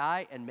of the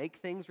sky and make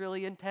things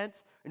really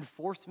intense and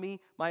force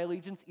my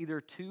allegiance either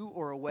to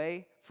or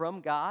away from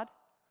God,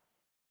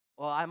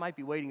 well, I might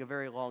be waiting a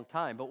very long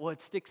time. But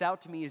what sticks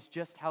out to me is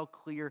just how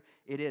clear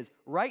it is.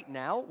 Right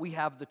now, we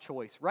have the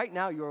choice. Right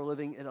now, you are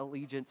living in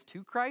allegiance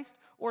to Christ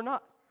or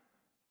not.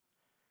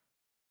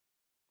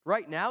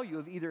 Right now, you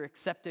have either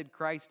accepted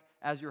Christ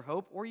as your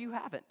hope or you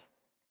haven't.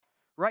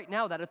 Right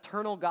now, that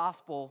eternal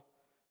gospel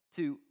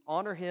to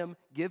honor him,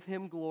 give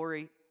him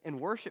glory, and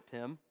worship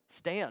him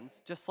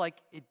stands just like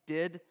it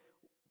did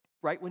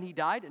right when he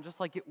died and just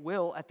like it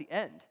will at the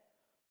end.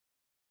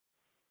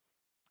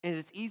 And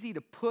it's easy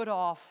to put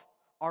off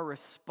our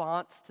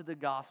response to the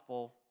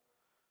gospel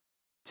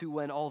to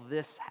when all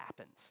this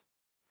happens.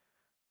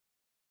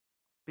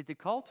 But the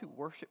call to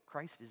worship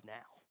Christ is now.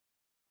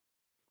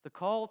 The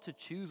call to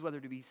choose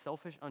whether to be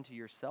selfish unto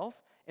yourself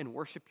and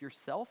worship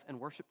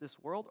this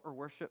world or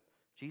worship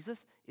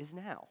Jesus is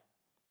now.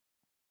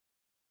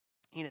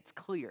 And it's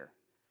clear.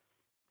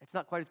 It's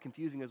not quite as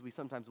confusing as we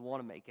sometimes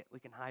want to make it. We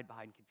can hide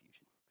behind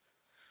confusion.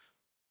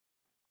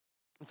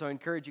 And so I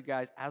encourage you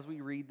guys, as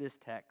we read this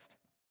text,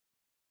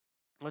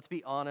 let's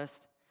be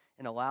honest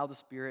and allow the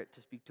Spirit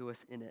to speak to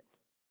us in it.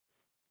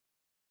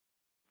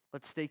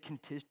 Let's stay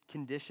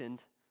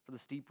conditioned for the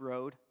steep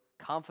road,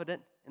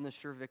 confident in the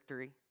sure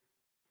victory,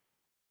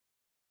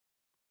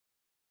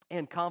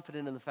 and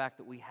confident in the fact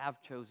that we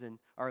have chosen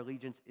our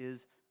allegiance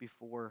is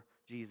before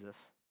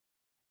Jesus.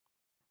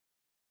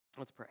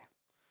 Let's pray.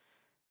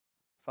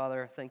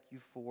 Father, thank you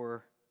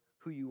for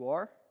who you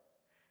are.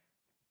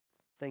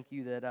 Thank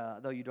you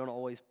that though you don't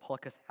always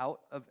pluck us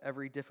out of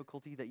every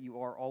difficulty, that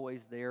you are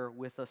always there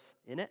with us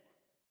in it.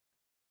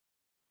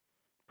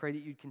 Pray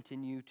that you'd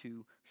continue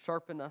to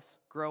sharpen us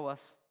grow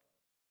us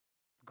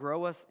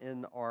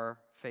in our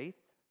faith,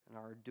 in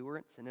our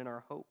endurance, and in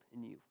our hope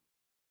in you.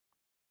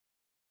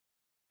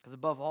 Because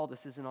above all,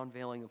 this is an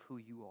unveiling of who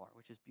you are,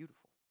 which is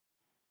beautiful.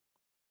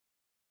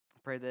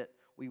 Pray that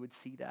we would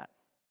see that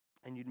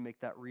and you'd make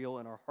that real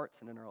in our hearts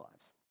and in our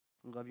lives.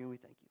 We love you and we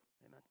thank you.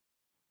 Amen.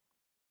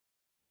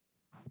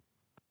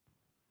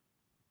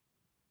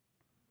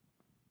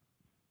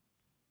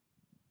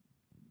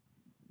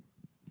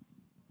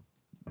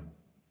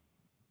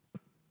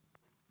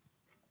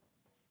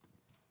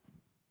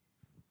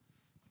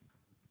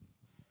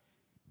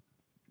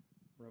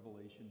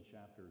 Revelation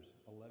chapters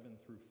 11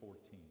 through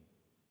 14.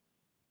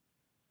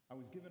 I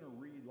was given a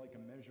reed like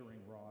a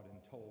measuring rod and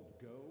told,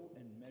 "Go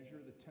and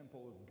measure the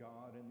temple of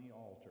God and the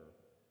altar.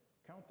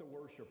 Count the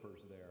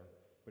worshipers there,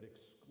 but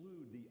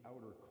exclude the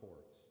outer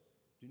courts.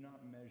 Do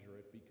not measure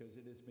it, because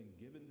it has been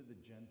given to the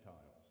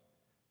Gentiles.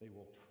 They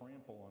will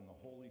trample on the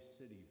holy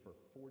city for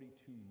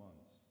 42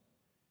 months.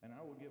 And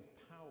I will give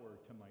power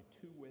to my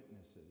 2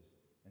 witnesses,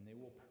 and they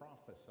will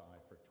prophesy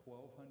for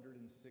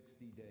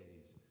 1,260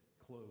 days,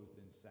 clothed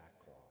in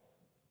sackcloth."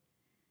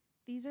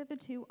 These are the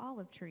 2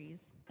 olive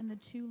trees and the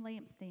 2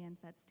 lampstands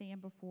that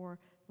stand before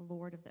the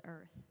Lord of the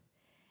earth.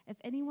 If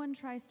anyone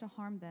tries to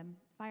harm them,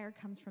 fire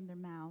comes from their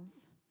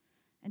mouths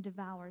and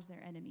devours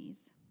their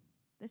enemies.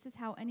 This is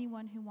how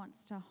anyone who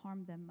wants to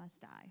harm them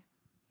must die.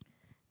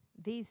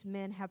 These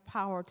men have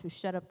power to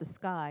shut up the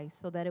sky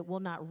so that it will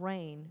not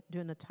rain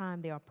during the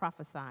time they are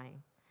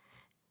prophesying.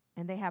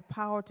 And they have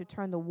power to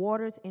turn the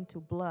waters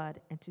into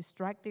blood and to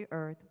strike the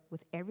earth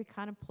with every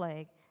kind of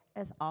plague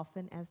as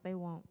often as they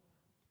want.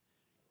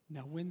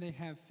 Now, when they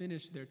have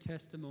finished their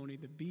testimony,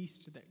 the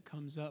beast that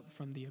comes up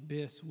from the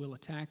abyss will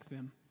attack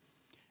them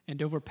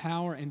and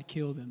overpower and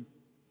kill them.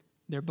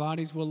 Their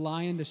bodies will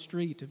lie in the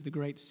street of the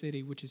great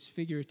city, which is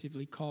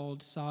figuratively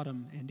called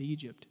Sodom and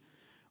Egypt,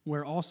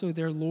 where also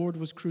their Lord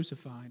was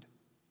crucified.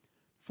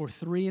 For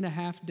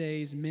 3.5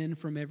 days, men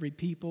from every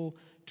people,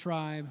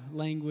 tribe,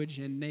 language,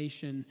 and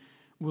nation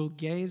will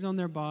gaze on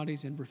their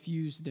bodies and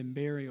refuse them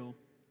burial.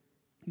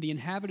 The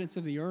inhabitants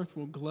of the earth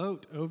will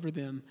gloat over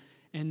them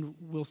and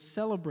will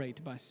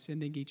celebrate by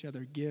sending each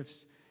other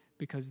gifts,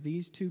 because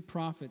these 2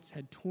 prophets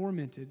had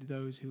tormented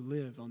those who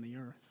live on the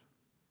earth.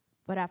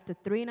 But after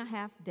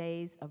 3.5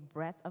 days, a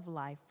breath of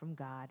life from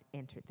God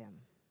entered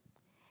them.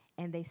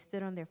 And they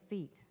stood on their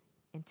feet,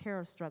 and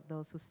terror struck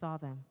those who saw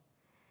them.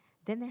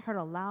 Then they heard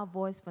a loud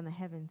voice from the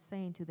heavens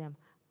saying to them,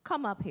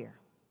 "Come up here."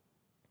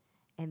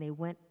 And they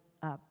went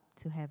up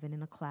to heaven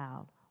in a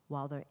cloud,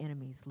 while their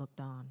enemies looked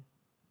on.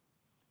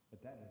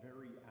 At that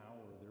very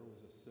hour, there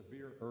was a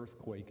severe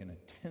earthquake, and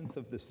 1/10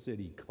 of the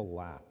city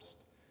collapsed.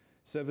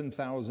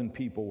 7,000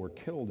 people were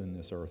killed in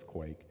this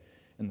earthquake,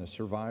 and the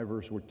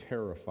survivors were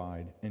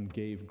terrified and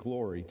gave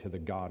glory to the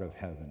God of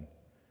heaven.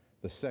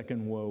 The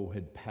second woe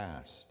had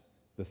passed.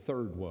 The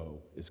third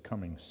woe is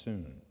coming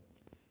soon.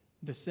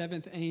 The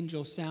 7th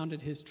angel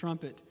sounded his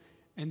trumpet,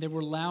 and there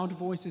were loud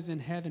voices in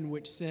heaven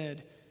which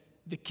said,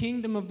 "The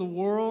kingdom of the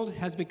world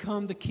has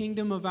become the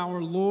kingdom of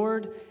our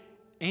Lord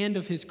and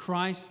of his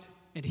Christ,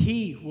 and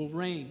he will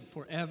reign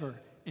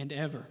forever and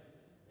ever."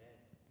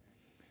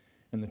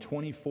 And the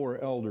 24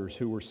 elders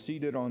who were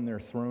seated on their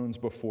thrones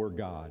before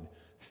God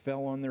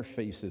fell on their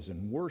faces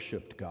and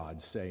worshiped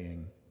God,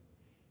 saying,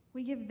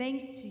 We give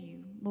thanks to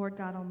you, Lord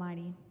God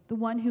Almighty, the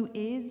one who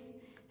is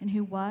and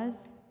who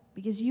was,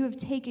 because you have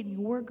taken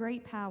your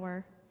great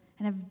power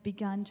and have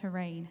begun to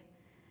reign.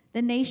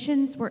 The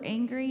nations were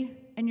angry,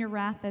 and your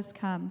wrath has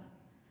come.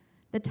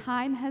 The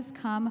time has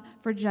come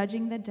for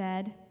judging the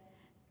dead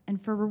and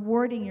for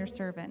rewarding your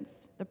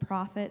servants, the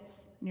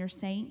prophets and your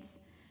saints,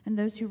 and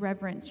those who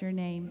reverence your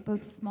name,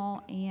 both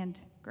small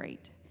and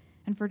great,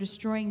 and for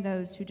destroying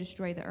those who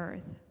destroy the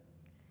earth.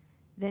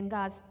 Then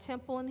God's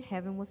temple in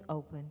heaven was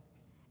opened,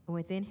 and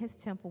within his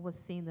temple was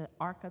seen the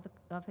ark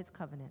of his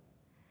covenant.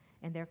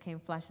 And there came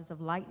flashes of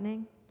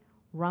lightning,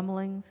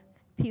 rumblings,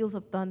 peals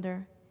of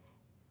thunder,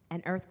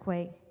 an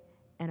earthquake,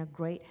 and a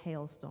great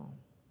hailstorm.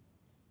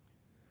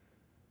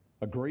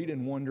 A great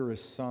and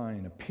wondrous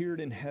sign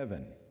appeared in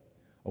heaven,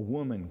 a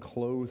woman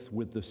clothed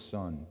with the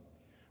sun,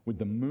 with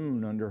the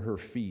moon under her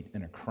feet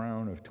and a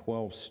crown of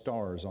 12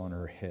 stars on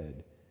her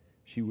head.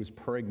 She was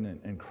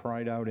pregnant and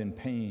cried out in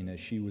pain as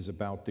she was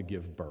about to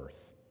give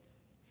birth.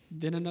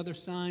 Then another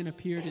sign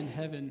appeared in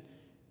heaven,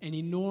 an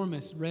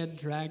enormous red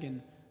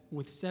dragon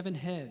with 7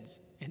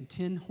 heads and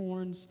 10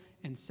 horns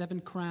and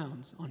 7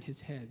 crowns on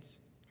his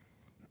heads.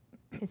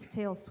 His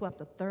tail swept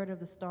 1/3 of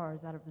the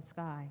stars out of the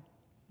sky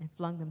and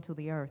flung them to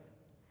the earth.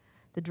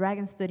 The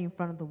dragon stood in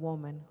front of the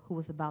woman who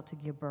was about to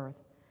give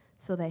birth,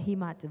 so that he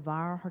might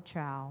devour her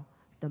child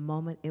the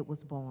moment it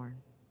was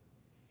born.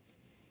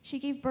 She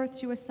gave birth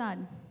to a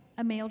son,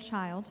 a male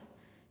child,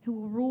 who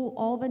will rule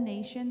all the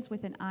nations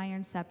with an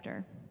iron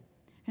scepter.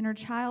 And her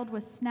child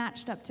was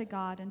snatched up to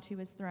God and to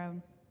his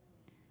throne.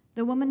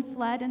 The woman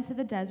fled into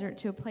the desert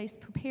to a place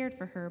prepared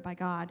for her by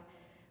God,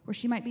 where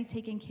she might be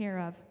taken care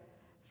of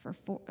for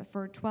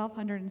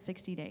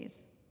 1,260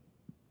 days.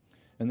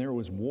 And there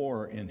was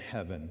war in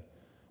heaven.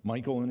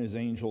 Michael and his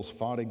angels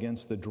fought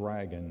against the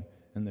dragon,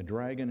 and the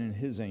dragon and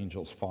his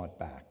angels fought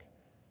back.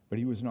 But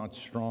he was not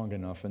strong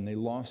enough, and they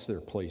lost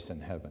their place in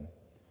heaven.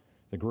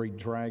 The great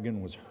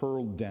dragon was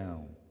hurled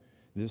down,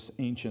 this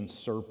ancient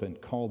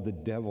serpent called the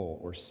devil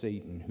or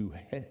Satan, who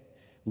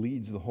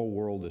leads the whole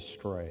world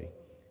astray.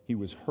 He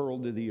was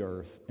hurled to the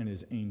earth, and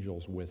his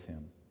angels with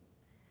him.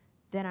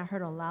 Then I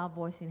heard a loud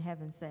voice in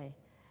heaven say,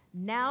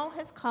 "Now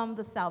has come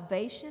the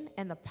salvation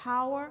and the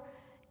power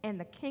and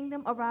the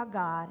kingdom of our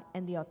God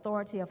and the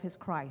authority of his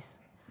Christ.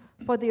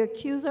 For the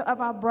accuser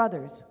of our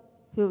brothers,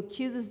 who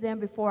accuses them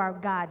before our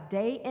God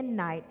day and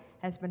night,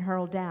 has been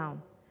hurled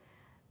down.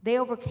 They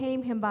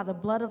overcame him by the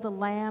blood of the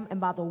Lamb and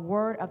by the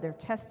word of their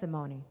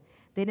testimony.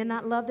 They did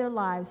not love their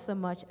lives so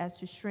much as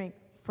to shrink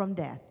from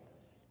death."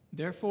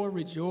 Therefore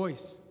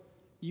rejoice,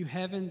 you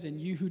heavens and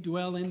you who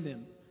dwell in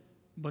them.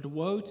 But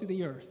woe to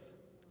the earth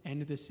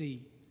and the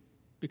sea,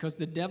 because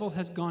the devil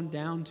has gone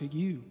down to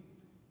you.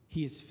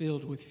 He is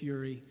filled with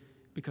fury,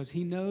 because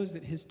he knows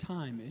that his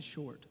time is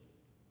short.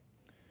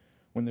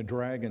 When the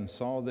dragon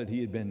saw that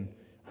he had been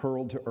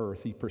hurled to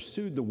earth, he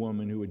pursued the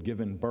woman who had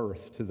given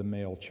birth to the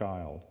male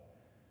child.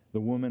 The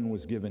woman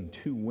was given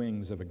 2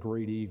 wings of a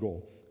great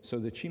eagle, so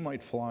that she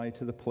might fly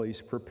to the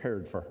place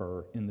prepared for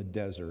her in the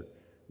desert,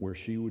 where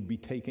she would be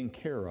taken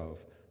care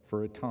of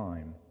for a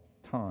time,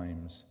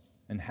 times,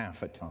 and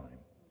half a time,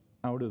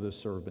 out of the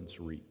serpent's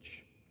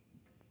reach.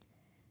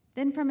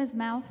 Then from his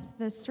mouth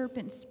the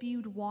serpent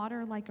spewed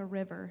water like a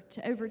river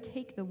to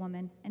overtake the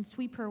woman and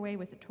sweep her away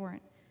with a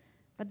torrent.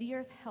 But the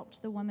earth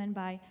helped the woman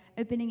by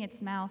opening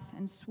its mouth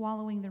and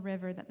swallowing the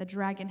river that the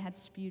dragon had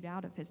spewed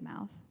out of his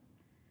mouth.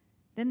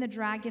 Then the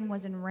dragon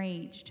was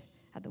enraged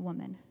at the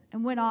woman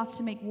and went off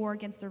to make war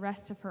against the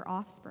rest of her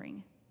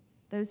offspring,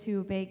 those who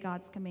obey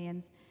God's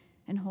commands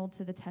and hold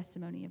to the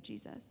testimony of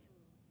Jesus.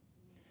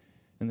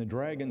 And the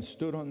dragon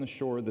stood on the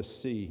shore of the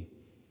sea,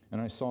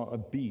 and I saw a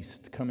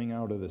beast coming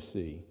out of the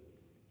sea.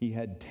 He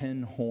had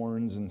 10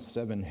 horns and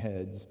 7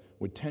 heads,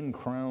 with 10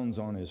 crowns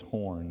on his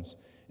horns,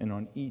 and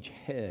on each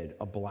head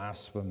a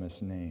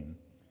blasphemous name.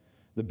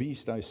 The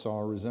beast I saw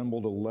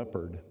resembled a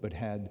leopard, but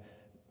had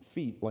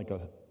feet like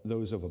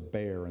those of a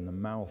bear, and the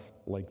mouth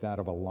like that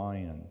of a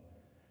lion.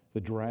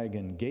 The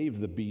dragon gave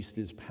the beast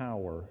his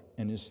power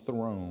and his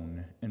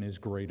throne and his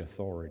great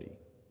authority.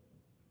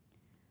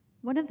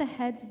 One of the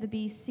heads of the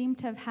beast seemed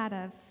to have had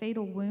a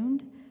fatal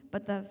wound,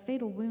 but the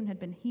fatal wound had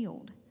been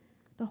healed.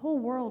 The whole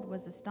world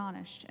was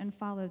astonished and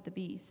followed the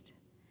beast.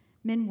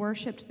 Men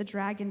worshipped the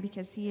dragon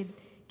because he had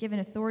given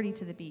authority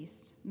to the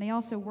beast. And they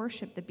also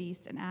worshipped the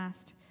beast and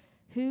asked,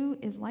 "Who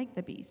is like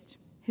the beast?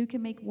 Who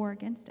can make war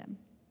against him?"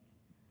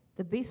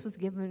 The beast was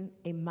given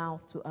a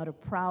mouth to utter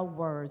proud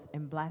words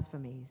and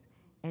blasphemies,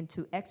 and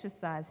to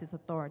exercise his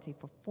authority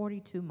for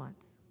 42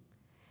 months.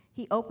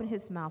 He opened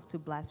his mouth to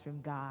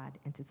blaspheme God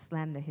and to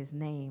slander his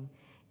name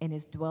and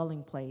his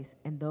dwelling place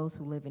and those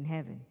who live in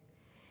heaven.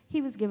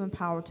 He was given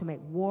power to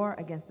make war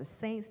against the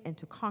saints and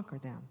to conquer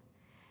them.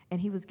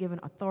 And he was given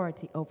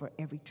authority over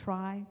every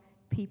tribe,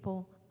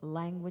 people,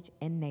 language,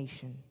 and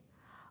nation.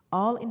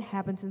 All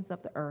inhabitants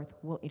of the earth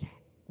will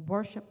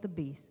worship the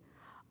beast,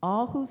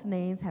 all whose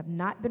names have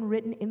not been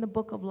written in the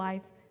book of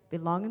life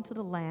belonging to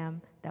the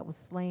Lamb that was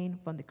slain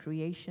from the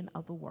creation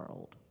of the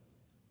world.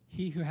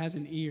 He who has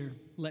an ear,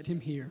 let him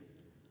hear.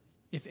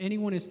 If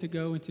anyone is to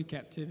go into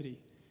captivity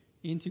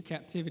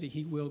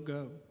he will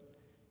go.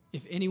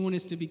 If anyone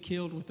is to be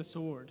killed with the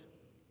sword,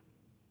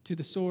 to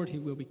the sword he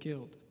will be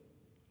killed.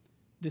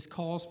 This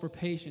calls for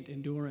patient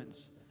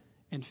endurance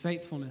and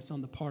faithfulness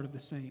on the part of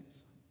the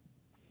saints.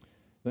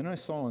 Then I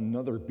saw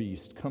another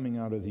beast coming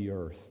out of the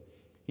earth.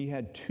 He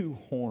had 2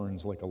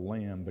 horns like a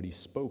lamb, but he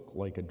spoke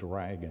like a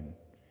dragon.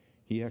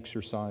 He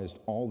exercised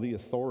all the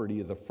authority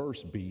of the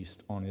first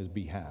beast on his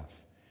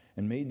behalf,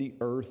 and made the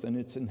earth and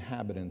its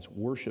inhabitants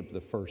worship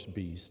the first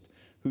beast,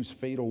 whose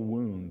fatal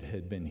wound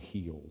had been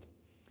healed.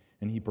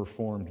 And he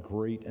performed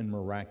great and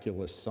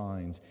miraculous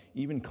signs,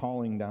 even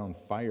calling down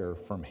fire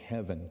from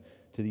heaven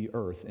to the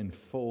earth in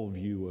full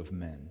view of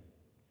men.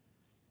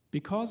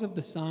 Because of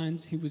the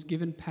signs he was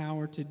given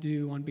power to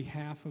do on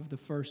behalf of the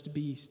first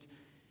beast,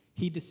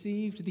 he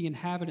deceived the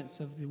inhabitants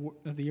of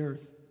the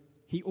earth.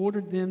 He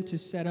ordered them to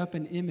set up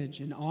an image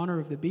in honor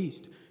of the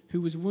beast, who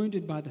was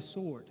wounded by the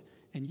sword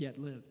and yet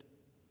lived.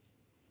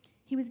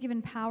 He was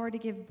given power to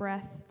give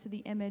breath to the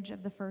image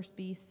of the first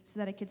beast, so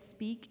that it could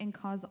speak and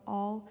cause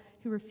all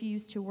who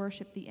refused to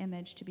worship the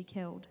image to be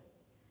killed.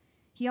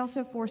 He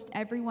also forced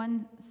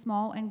everyone,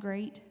 small and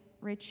great,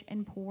 rich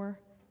and poor,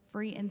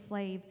 free and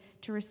slave,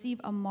 to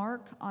receive a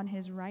mark on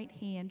his right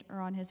hand or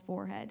on his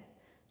forehead,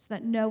 so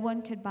that no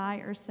one could buy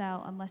or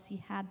sell unless he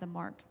had the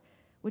mark,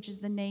 which is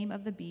the name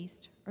of the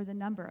beast or the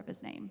number of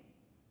his name.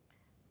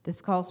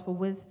 This calls for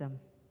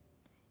wisdom.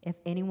 If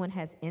anyone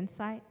has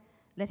insight,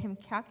 let him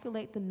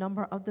calculate the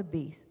number of the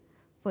beast,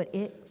 for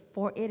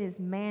it is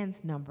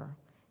man's number.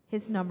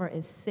 His number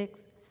is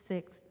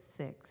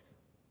 666.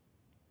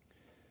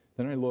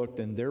 Then I looked,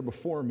 and there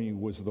before me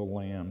was the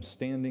Lamb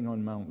standing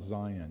on Mount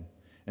Zion,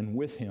 and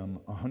with him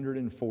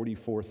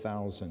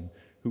 144,000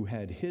 who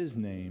had his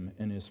name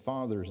and his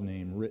Father's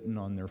name written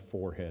on their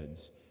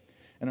foreheads.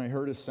 And I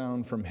heard a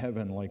sound from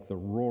heaven like the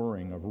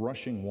roaring of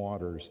rushing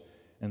waters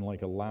and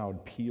like a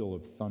loud peal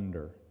of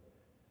thunder.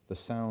 The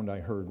sound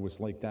I heard was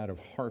like that of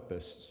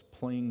harpists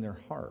playing their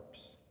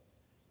harps.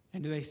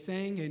 And they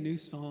sang a new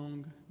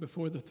song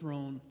before the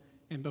throne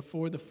and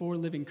before the four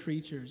living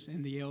creatures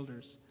and the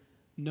elders.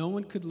 No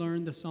one could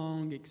learn the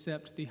song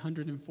except the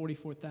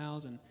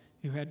 144,000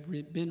 who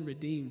had been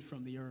redeemed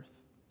from the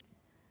earth.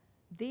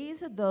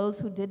 These are those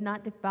who did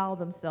not defile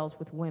themselves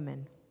with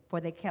women, for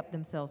they kept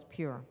themselves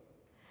pure.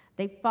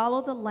 They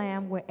follow the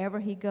Lamb wherever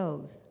he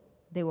goes.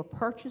 They were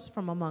purchased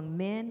from among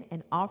men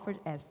and offered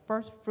as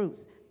first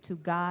fruits to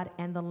God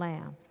and the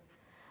Lamb.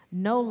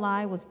 No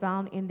lie was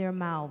found in their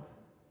mouths.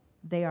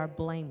 They are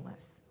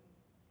blameless.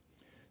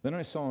 Then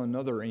I saw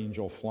another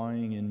angel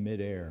flying in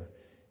midair,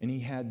 and he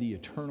had the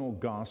eternal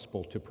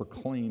gospel to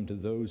proclaim to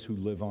those who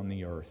live on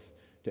the earth,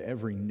 to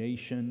every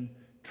nation,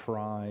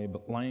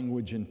 tribe,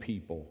 language, and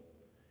people.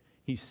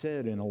 He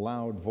said in a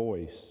loud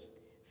voice,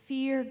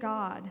 Fear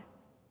God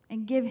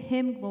and give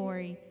him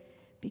glory,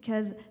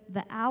 because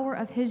the hour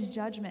of his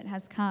judgment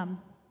has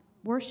come.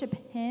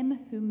 Worship him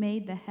who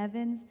made the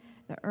heavens,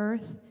 the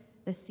earth,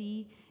 the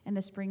sea, and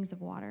the springs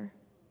of water.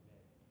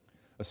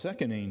 A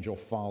second angel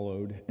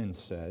followed and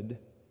said,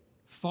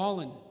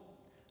 Fallen,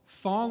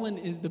 fallen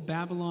is the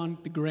Babylon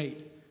the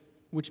Great,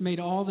 which made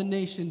all the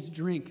nations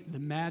drink the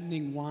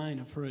maddening wine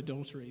of her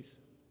adulteries.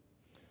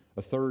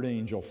 A third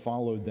angel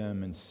followed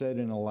them and said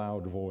in a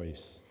loud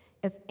voice,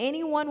 If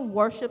anyone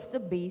worships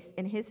the beast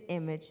in his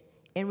image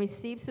and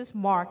receives his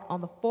mark on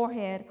the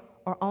forehead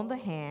or on the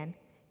hand,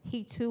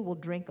 he too will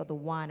drink of the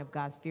wine of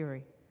God's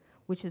fury,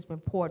 which has been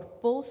poured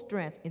full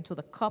strength into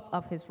the cup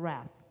of his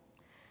wrath.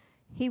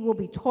 He will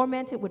be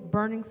tormented with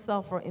burning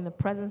sulfur in the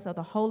presence of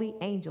the holy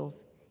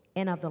angels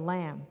and of the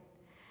Lamb,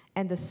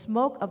 and the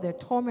smoke of their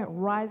torment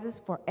rises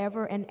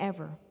forever and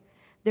ever.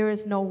 There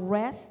is no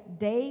rest,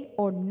 day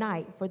or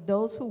night, for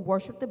those who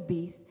worship the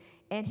beast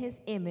and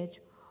his image,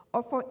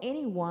 or for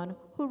anyone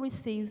who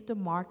receives the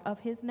mark of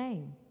his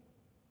name.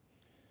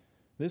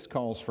 This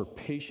calls for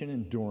patient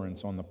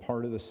endurance on the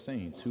part of the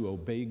saints who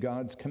obey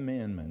God's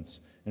commandments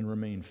and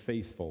remain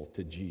faithful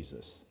to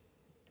Jesus.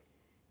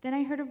 Then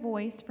I heard a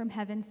voice from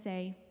heaven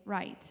say,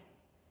 Write,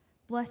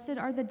 blessed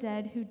are the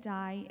dead who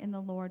die in the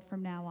Lord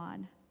from now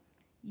on.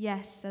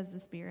 Yes, says the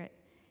Spirit,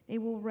 they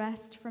will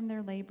rest from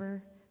their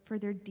labor, for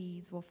their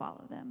deeds will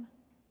follow them.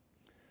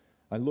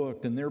 I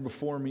looked, and there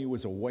before me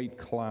was a white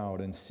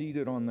cloud, and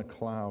seated on the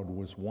cloud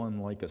was one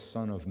like a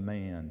son of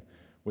man,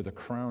 with a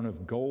crown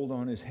of gold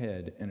on his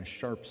head and a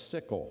sharp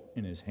sickle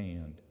in his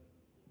hand.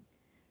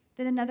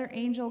 Then another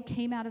angel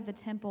came out of the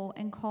temple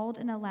and called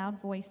in a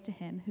loud voice to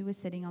him who was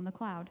sitting on the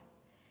cloud.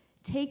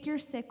 Take your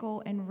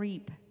sickle and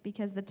reap,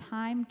 because the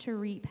time to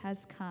reap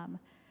has come,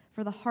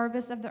 for the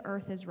harvest of the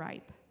earth is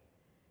ripe.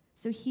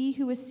 So he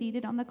who was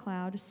seated on the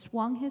cloud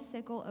swung his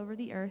sickle over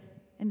the earth,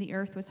 and the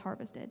earth was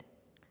harvested.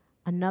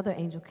 Another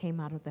angel came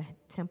out of the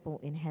temple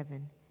in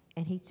heaven,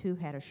 and he too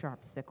had a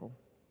sharp sickle.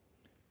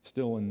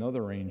 Still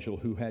another angel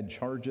who had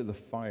charge of the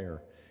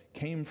fire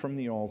came from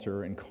the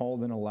altar and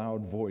called in a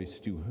loud voice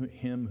to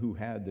him who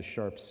had the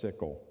sharp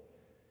sickle.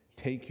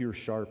 Take your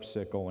sharp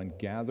sickle and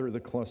gather the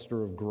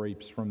cluster of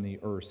grapes from the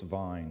earth's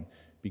vine,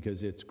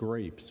 because its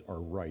grapes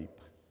are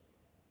ripe.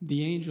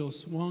 The angel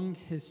swung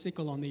his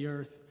sickle on the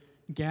earth,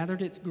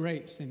 gathered its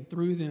grapes, and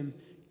threw them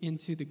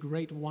into the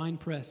great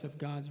winepress of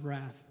God's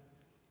wrath.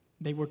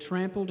 They were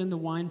trampled in the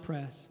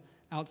winepress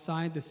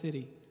outside the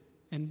city,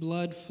 and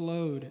blood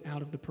flowed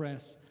out of the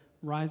press,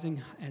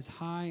 rising as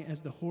high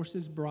as the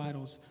horses'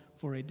 bridles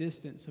for a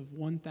distance of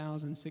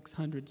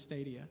 1,600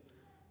 stadia.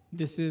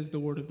 This is the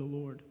word of the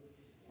Lord.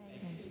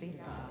 Thanks be to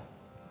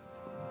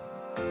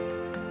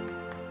God.